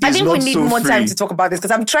 freedom is not so free. I think we need more time to talk about this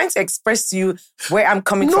because I'm trying to express to you where I'm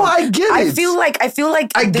coming from. No, I get it. I feel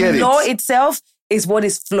like the law itself is what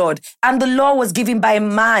is flawed. And the law was given by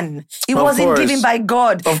man. It wasn't given by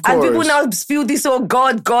God. And people now feel this,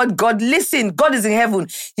 God. Listen, God is in heaven.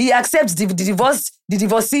 He accepts the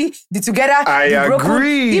divorcee, the together, the broken. I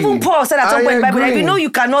agree. Even Paul said at some point in the Bible, if you know you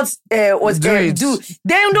cannot do,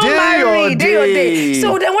 then don't marry. Day.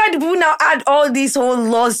 So then why do people now add all these whole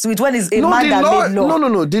laws to it when it's a man that made law?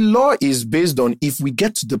 No. The law is based on if we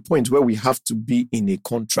get to the point where we have to be in a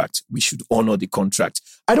contract, we should honor the contract.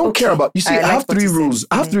 I don't care about, you see, I have 3 rules.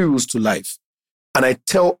 I have 3 rules to life. And I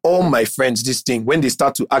tell all my friends this thing when they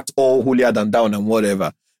start to act all holier than thou and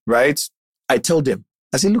whatever, right? I tell them,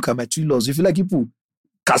 I say, look at my 3 laws. If you like people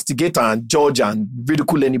castigate and judge and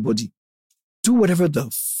ridicule anybody, do whatever the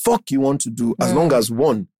fuck you want to do as long as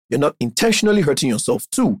 1, you're not intentionally hurting yourself.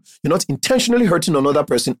 2, you're not intentionally hurting another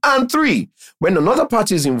person. And 3, when another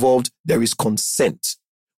party is involved, there is consent.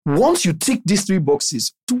 Once you tick these 3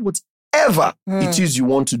 boxes, do whatever it is you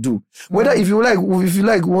want to do. Whether if you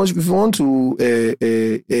want to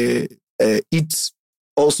eat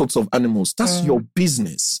all sorts of animals, that's your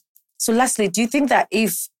business. So lastly, do you think that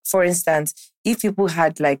if, for instance, if people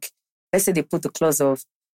had like, let's say they put the clause of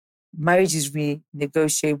marriage is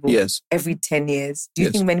renegotiable every 10 years, do you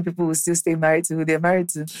think many people will still stay married to who they're married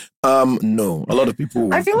to? No. A lot of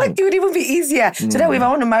people... I feel like it would even be easier. So that way, if I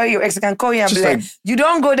want to marry your ex, I can call you and be like, you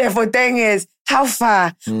don't go there for 10 years. How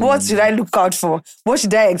far? What should I look out for? What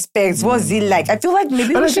should I expect? What's it like? I feel like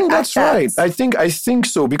maybe and we I think should that's right. I think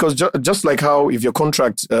so, because just like how if your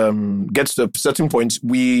contract gets to a certain point,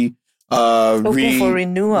 we... open for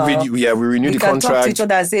renewal. we renew the contract. We can talk to each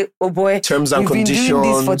other and say, oh boy, terms and conditions. We've been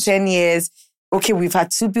doing this for 10 years. Okay, we've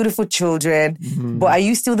had 2 beautiful children, but are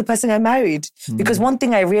you still the person I married? Because one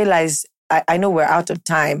thing I realized, I know we're out of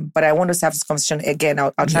time, but I want us to have this conversation again.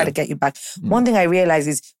 I'll try to get you back. One thing I realize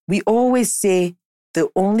is we always say the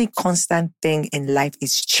only constant thing in life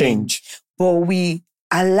is change. But we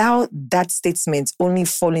allow that statement only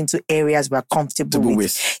fall into areas we're comfortable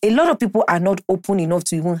with. A lot of people are not open enough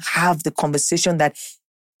to even have the conversation that,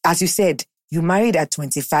 as you said, you married at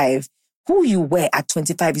 25. Who you were at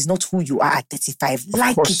 25 is not who you are at 35.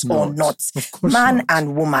 Like it or not. Man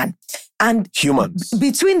and woman. And humans.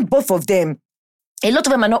 Between both of them, a lot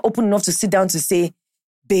of them are not open enough to sit down to say,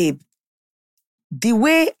 babe, the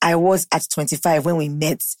way I was at 25 when we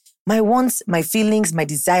met, my wants, my feelings, my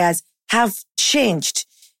desires have changed.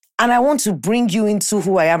 And I want to bring you into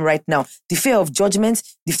who I am right now. The fear of judgment,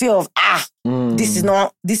 the fear of,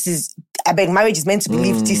 I beg, marriage is meant to be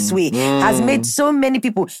lived this way, has made so many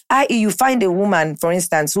people, i.e. you find a woman, for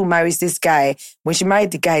instance, who marries this guy. When she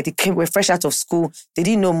married the guy, they were fresh out of school. They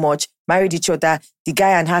didn't know much, married each other. The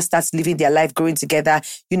guy and her starts living their life, growing together.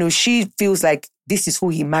 You know, she feels like this is who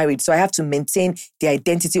he married. So I have to maintain the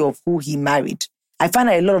identity of who he married. I find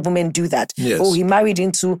that a lot of women do that. Yes. Oh, he married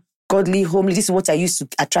into godly, homely. This is what I used to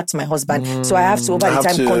attract my husband. So I have to, over the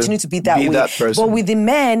time, continue to be that way. But with the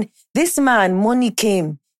men, this man, money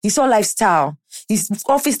came. He saw lifestyle. His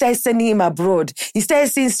office started sending him abroad. He started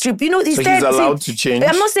seeing strip. You know, he's allowed to change.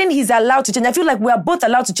 I'm not saying he's allowed to change. I feel like we are both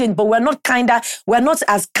allowed to change, but we're not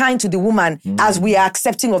as kind to the woman as we are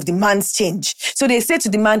accepting of the man's change. So they say to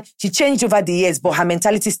the man, she changed over the years, but her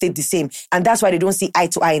mentality stayed the same. And that's why they don't see eye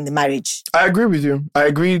to eye in the marriage. I agree with you. I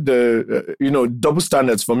agree double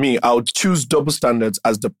standards for me, I would choose double standards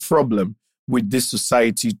as the problem with this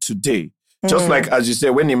society today. Just like, as you say,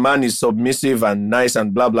 when a man is submissive and nice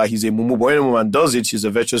and blah, blah, he's a mumu. But when a woman does it, she's a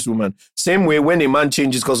virtuous woman. Same way, when a man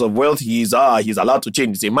changes because of wealth, he's allowed to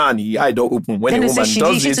change. He's a man, he eye don't open. When a woman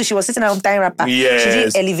does it... She was sitting at tying wrapper. Yes. She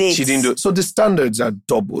didn't elevate. She didn't do it. So the standards are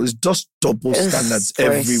double. It's just double standards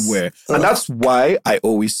everywhere. And that's why I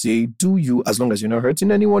always say, do you, as long as you're not hurting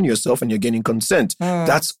anyone, yourself, and you're getting consent.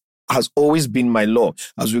 That's has always been my law.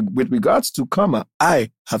 With regards to karma, I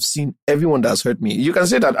have seen everyone that's hurt me. You can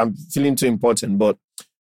say that I'm feeling too important, but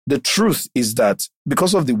the truth is that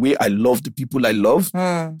because of the way I love the people I love,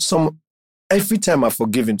 every time I've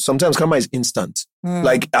forgiven, sometimes karma is instant.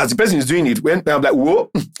 Like, as the person is doing it, when I'm like, whoa,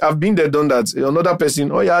 I've been there, done that. Another person,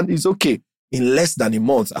 oh yeah, it's okay. In less than a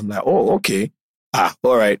month, I'm like, oh, okay.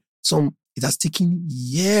 All right. So it has taken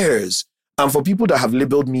years. And for people that have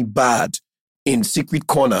labeled me bad, in secret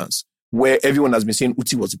corners where everyone has been saying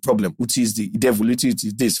Uti was the problem, Uti is the devil, Uti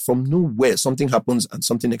is this. From nowhere, something happens and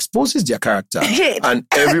something exposes their character. And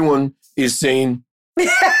everyone is saying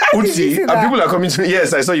Uti. And people are coming to,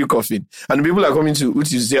 yes, I saw you coughing. And people are coming to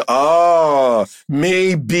Uti to say,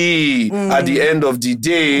 maybe at the end of the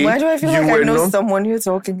day. Why do I feel like I know someone you're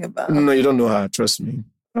talking about? No, you don't know her, trust me.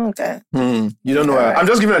 Okay. You don't know her. I'm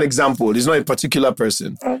just giving an example. It's not a particular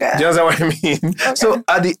person. Okay. Do you understand what I mean? Okay. So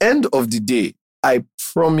at the end of the day, I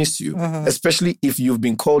promise you, especially if you've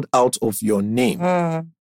been called out of your name,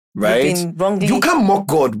 right? You can't mock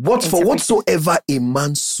God. For whatsoever a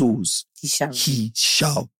man sows, he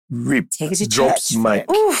shall reap. Take it to Drops church. Mike.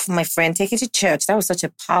 Oof, my friend, take it to church. That was such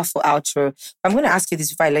a powerful outro. I'm going to ask you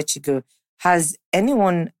this before I let you go. Has any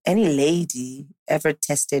lady ever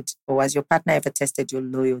tested, or has your partner ever tested your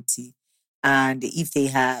loyalty? And if they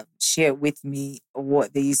have, share with me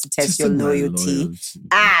what they used to test your loyalty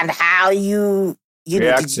and how you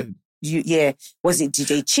reacted. Did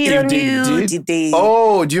they cheat on you? Did they?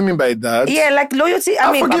 Oh, do you mean by that? Yeah, like loyalty.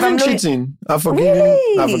 I've forgiven cheating. I've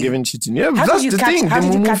forgiven cheating. Yeah, that's the thing. How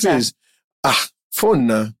did you catch her? Phone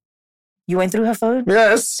now. You went through her phone?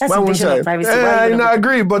 Yes. That's invasion of privacy. I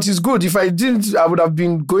agree, but it's good. If I didn't, I would have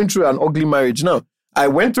been going through an ugly marriage. No, I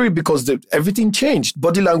went through it because everything changed.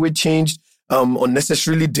 Body language changed.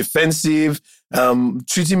 unnecessarily defensive,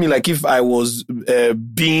 treating me like if I was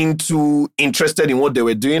being too interested in what they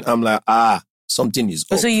were doing. I'm like, something is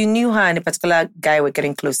up. So you knew her and a particular guy were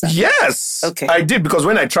getting closer? Yes. Okay. I did, because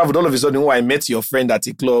when I traveled, all of a sudden, I met your friend at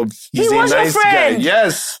a club. He's He was a your nice friend? guy.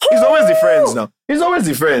 Yes. He's always the friends now. He's always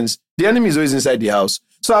the friends. The enemy is always inside the house.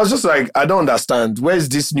 So I was just like, I don't understand. Where is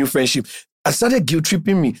this new friendship? I started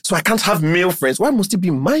guilt-tripping me. So I can't have male friends. Why must it be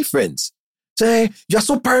my friends? Say, you're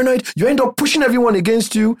so paranoid. You end up pushing everyone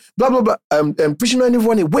against you. Blah, blah, blah. And pushing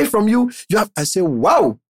everyone away from you. I say,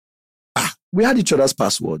 wow. We had each other's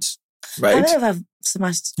passwords. Right? I never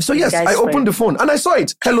smashed. So yes, I opened the phone and I saw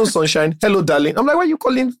it. Hello, sunshine. Hello, darling. I'm like, why are you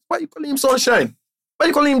calling him sunshine? Why are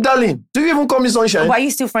you calling him darling? Do you even call me sunshine? Why are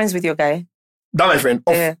you still friends with your guy? That my friend.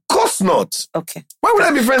 Of course not. Okay. Why would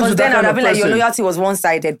I be friends with that kind of person? Because then I'd be like, your loyalty was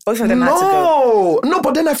one-sided. Both of them had to go. No,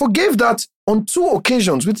 but then I forgave that on 2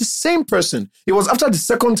 occasions with the same person. It was after the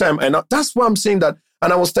second time. And that's why I'm saying that.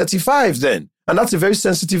 And I was 35 then. And that's a very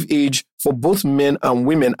sensitive age for both men and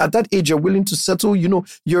women. At that age, you're willing to settle,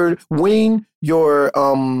 you're weighing your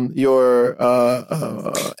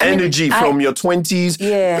energy from your 20s.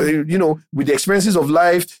 Yeah. With the experiences of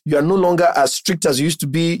life, you are no longer as strict as you used to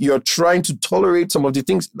be. You're trying to tolerate some of the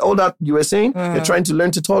things, all that you were saying. You're trying to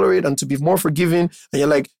learn to tolerate and to be more forgiving. And you're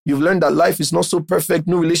like, you've learned that life is not so perfect.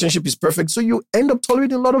 No relationship is perfect. So you end up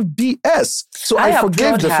tolerating a lot of BS. So I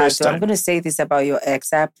forgave the first time. I'm going to say this about your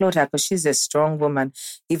ex. I applaud her because she's a strong woman.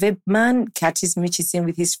 If a man catches me cheating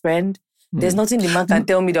with his friend, there's nothing the man can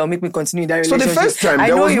tell me that will make me continue in that relationship. So the first time,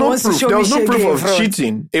 there was no proof. There was no proof of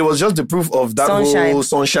cheating. It was just the proof of that whole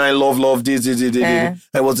sunshine, love, this.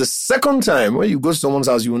 It was the second time when you go to someone's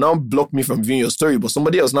house, you will now block me from viewing your story, but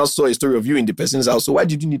somebody else now saw a story of you in the person's house. So why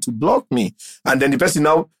did you need to block me? And then the person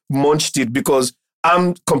now munched it because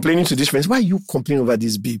I'm complaining to this friend. Why are you complaining over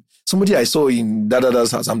this babe? Somebody I saw in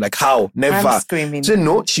Dada's house. I'm like, how? Never. I'm screaming. She said,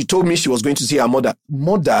 no, she told me she was going to see her mother.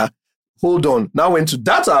 Mother, hold on. Now went to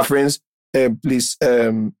that our friends. Please,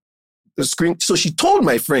 screen. So she told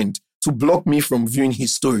my friend to block me from viewing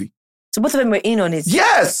his story. So both of them were in on it?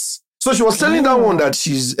 Yes. So she was telling that one that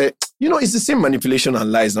she's, it's the same manipulation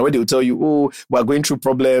and lies. Now where they will tell you, we're going through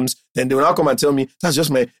problems. Then they will now come and tell me, that's just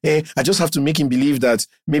I just have to make him believe that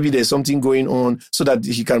maybe there's something going on so that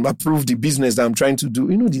he can approve the business that I'm trying to do.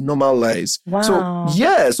 The normal lies. Wow.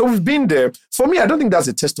 So we've been there. For me, I don't think that's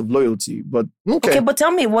a test of loyalty, but okay. Okay, but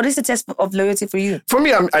tell me, what is the test of loyalty for you? For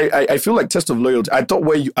me, I feel like test of loyalty. I thought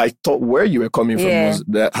where you were coming from was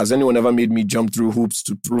that, has anyone ever made me jump through hoops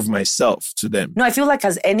to prove myself to them? No, I feel like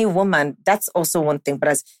as any woman, that's also one thing, but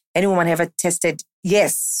as any woman ever tested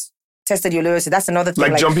your loyalty, that's another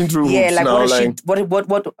thing. Like jumping through hoops. Yeah, like now,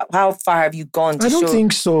 what how far have you gone to I don't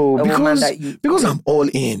think so. Because I'm all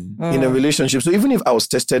in a relationship. So even if I was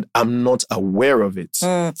tested, I'm not aware of it.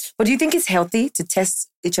 But do you think it's healthy to test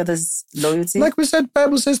each other's loyalty? Like we said,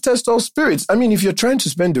 Bible says test all spirits. I mean, if you're trying to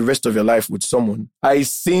spend the rest of your life with someone, I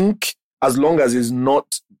think as long as it's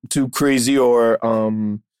not too crazy or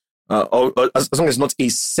as long as it's not a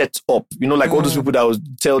setup, like all those people that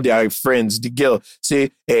would tell their friends, the girl,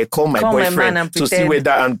 say, call my boyfriend to see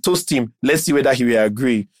whether, and toast him, let's see whether he will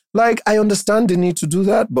agree. Like, I understand the need to do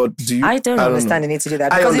that, but do you? I don't understand the need to do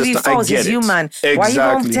that. Because if he falls, he's human. Exactly. Why you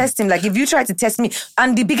don't test him? Like, if you try to test me,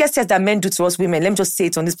 and the biggest test that men do to us women, let me just say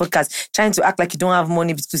it on this podcast, trying to act like you don't have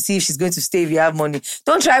money to see if she's going to stay if you have money.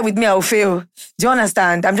 Don't try it with me, I will fail. Do you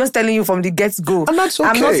understand? I'm just telling you from the get-go. And that's okay.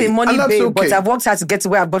 I'm not a money babe, but I've worked hard to get to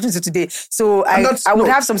where I've gotten to today. So I would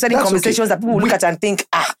have some certain conversations that people will look at and think,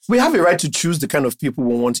 We have a right to choose the kind of people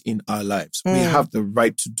we want in our lives. We have the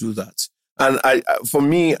right to do that. And for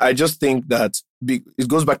me, I just think that it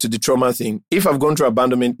goes back to the trauma thing. If I've gone through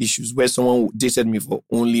abandonment issues where someone dated me for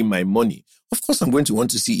only my money, of course I'm going to want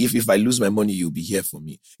to see if I lose my money, you'll be here for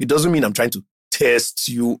me. It doesn't mean I'm trying to test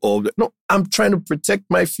you or... No, I'm trying to protect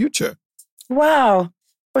my future. Wow.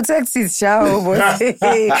 Protect it, shall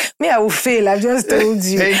me, I will fail. I've just told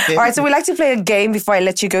you. All right, so we like to play a game before I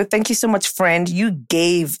let you go. Thank you so much, friend. You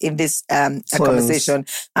gave in this conversation,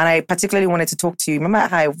 and I particularly wanted to talk to you. Remember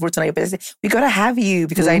how I wrote on your page? We got to have you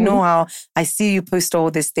because I know how I see you post all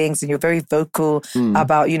these things, and you're very vocal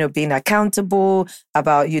about being accountable,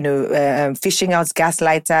 about fishing out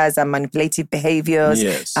gaslighters and manipulative behaviors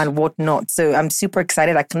and whatnot. So I'm super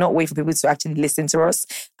excited. I cannot wait for people to actually listen to us.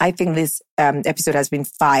 I think this episode has been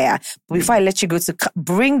fire. But before I let you go, to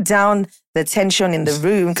bring down the tension in the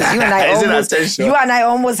room, because you and I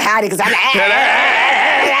almost had it. Because I'm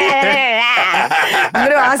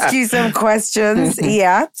going to ask you some questions.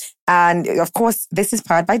 And of course, this is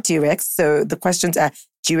powered by Durex. So the questions are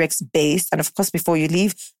Durex based. And of course, before you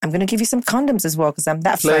leave, I'm going to give you some condoms as well, because I'm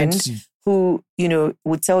that friend who,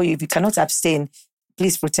 would tell you if you cannot abstain,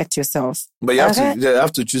 please protect yourself. But you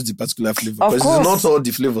have to choose the particular flavor. Because it's not all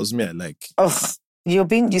the flavors me I like. Oh,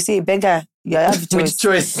 you say beggar. You have Which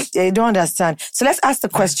choice? I don't understand. So let's ask the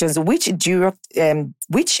questions. Which Durex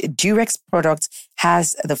product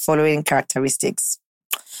has the following characteristics?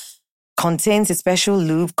 Contains a special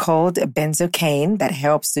lube called benzocaine that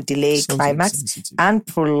helps to delay climax and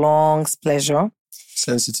prolongs pleasure.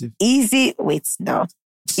 Sensitive. Easy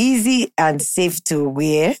and safe to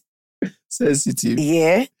wear. Sensitive.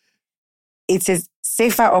 Yeah. It's a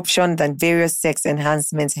safer option than various sex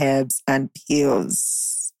enhancement herbs and pills.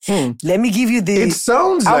 Let me give you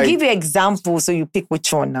I'll give you examples so you pick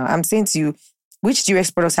which one now. I'm saying to you, which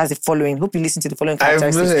Durex products has the following? Hope you listen to the following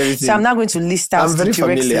characteristics. So I'm now going to list out the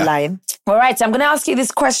Durex line. All right, so I'm going to ask you this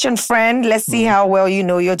question, friend. Let's see how well you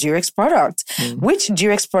know your Durex product. Which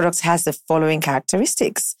Durex product has the following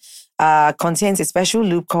characteristics? Contains a special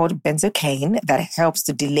lube called benzocaine that helps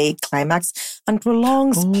to delay climax and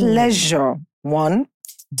prolongs pleasure. 1.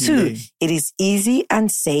 2, it is easy and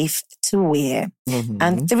safe to wear.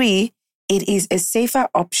 And 3, it is a safer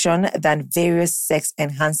option than various sex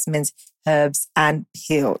enhancement herbs and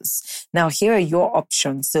pills. Now, here are your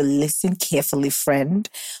options, so listen carefully, friend.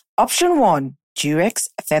 Option 1, Durex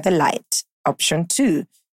Feather Light. Option 2,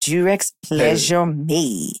 Durex Pleasure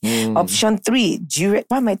Me. Option 3, Durex...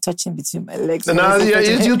 Why am I touching between my legs? No,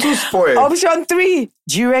 you're too spoiled. Option 3,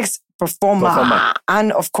 Durex Performer.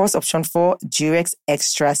 And of course, option 4, Durex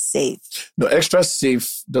Extra Safe. No, Extra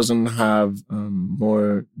Safe doesn't have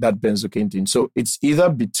more that benzocaine thing. So it's either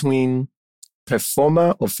between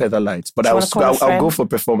Performer or Feather Light. But I'll go for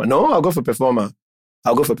Performer. No, I'll go for Performer.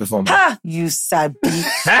 Ha! You sabi.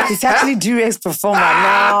 It's actually Durex Performer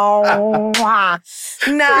now. You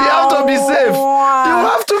have to be safe.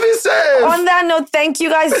 On that note, thank you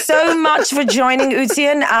guys so much for joining Uti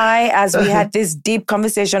and I as we had this deep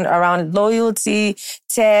conversation around loyalty,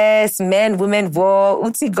 tests, men, women, war.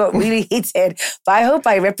 Uti got really heated, but I hope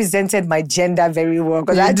I represented my gender very well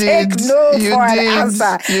because I take no for an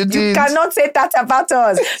answer. You cannot say that about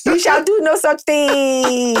us. You shall do no such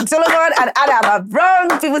thing. Solomon and Adam are wrong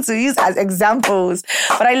people to use as examples.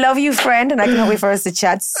 But I love you, friend, and I cannot wait for us to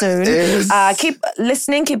chat soon. Keep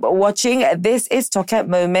listening, keep watching. This is Talk At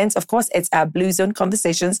Moments. Of course, it's our Blue Zone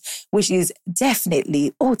Conversations, which is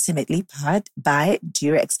definitely, ultimately powered by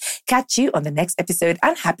Durex. Catch you on the next episode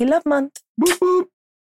and happy Love Month. Boop, boop.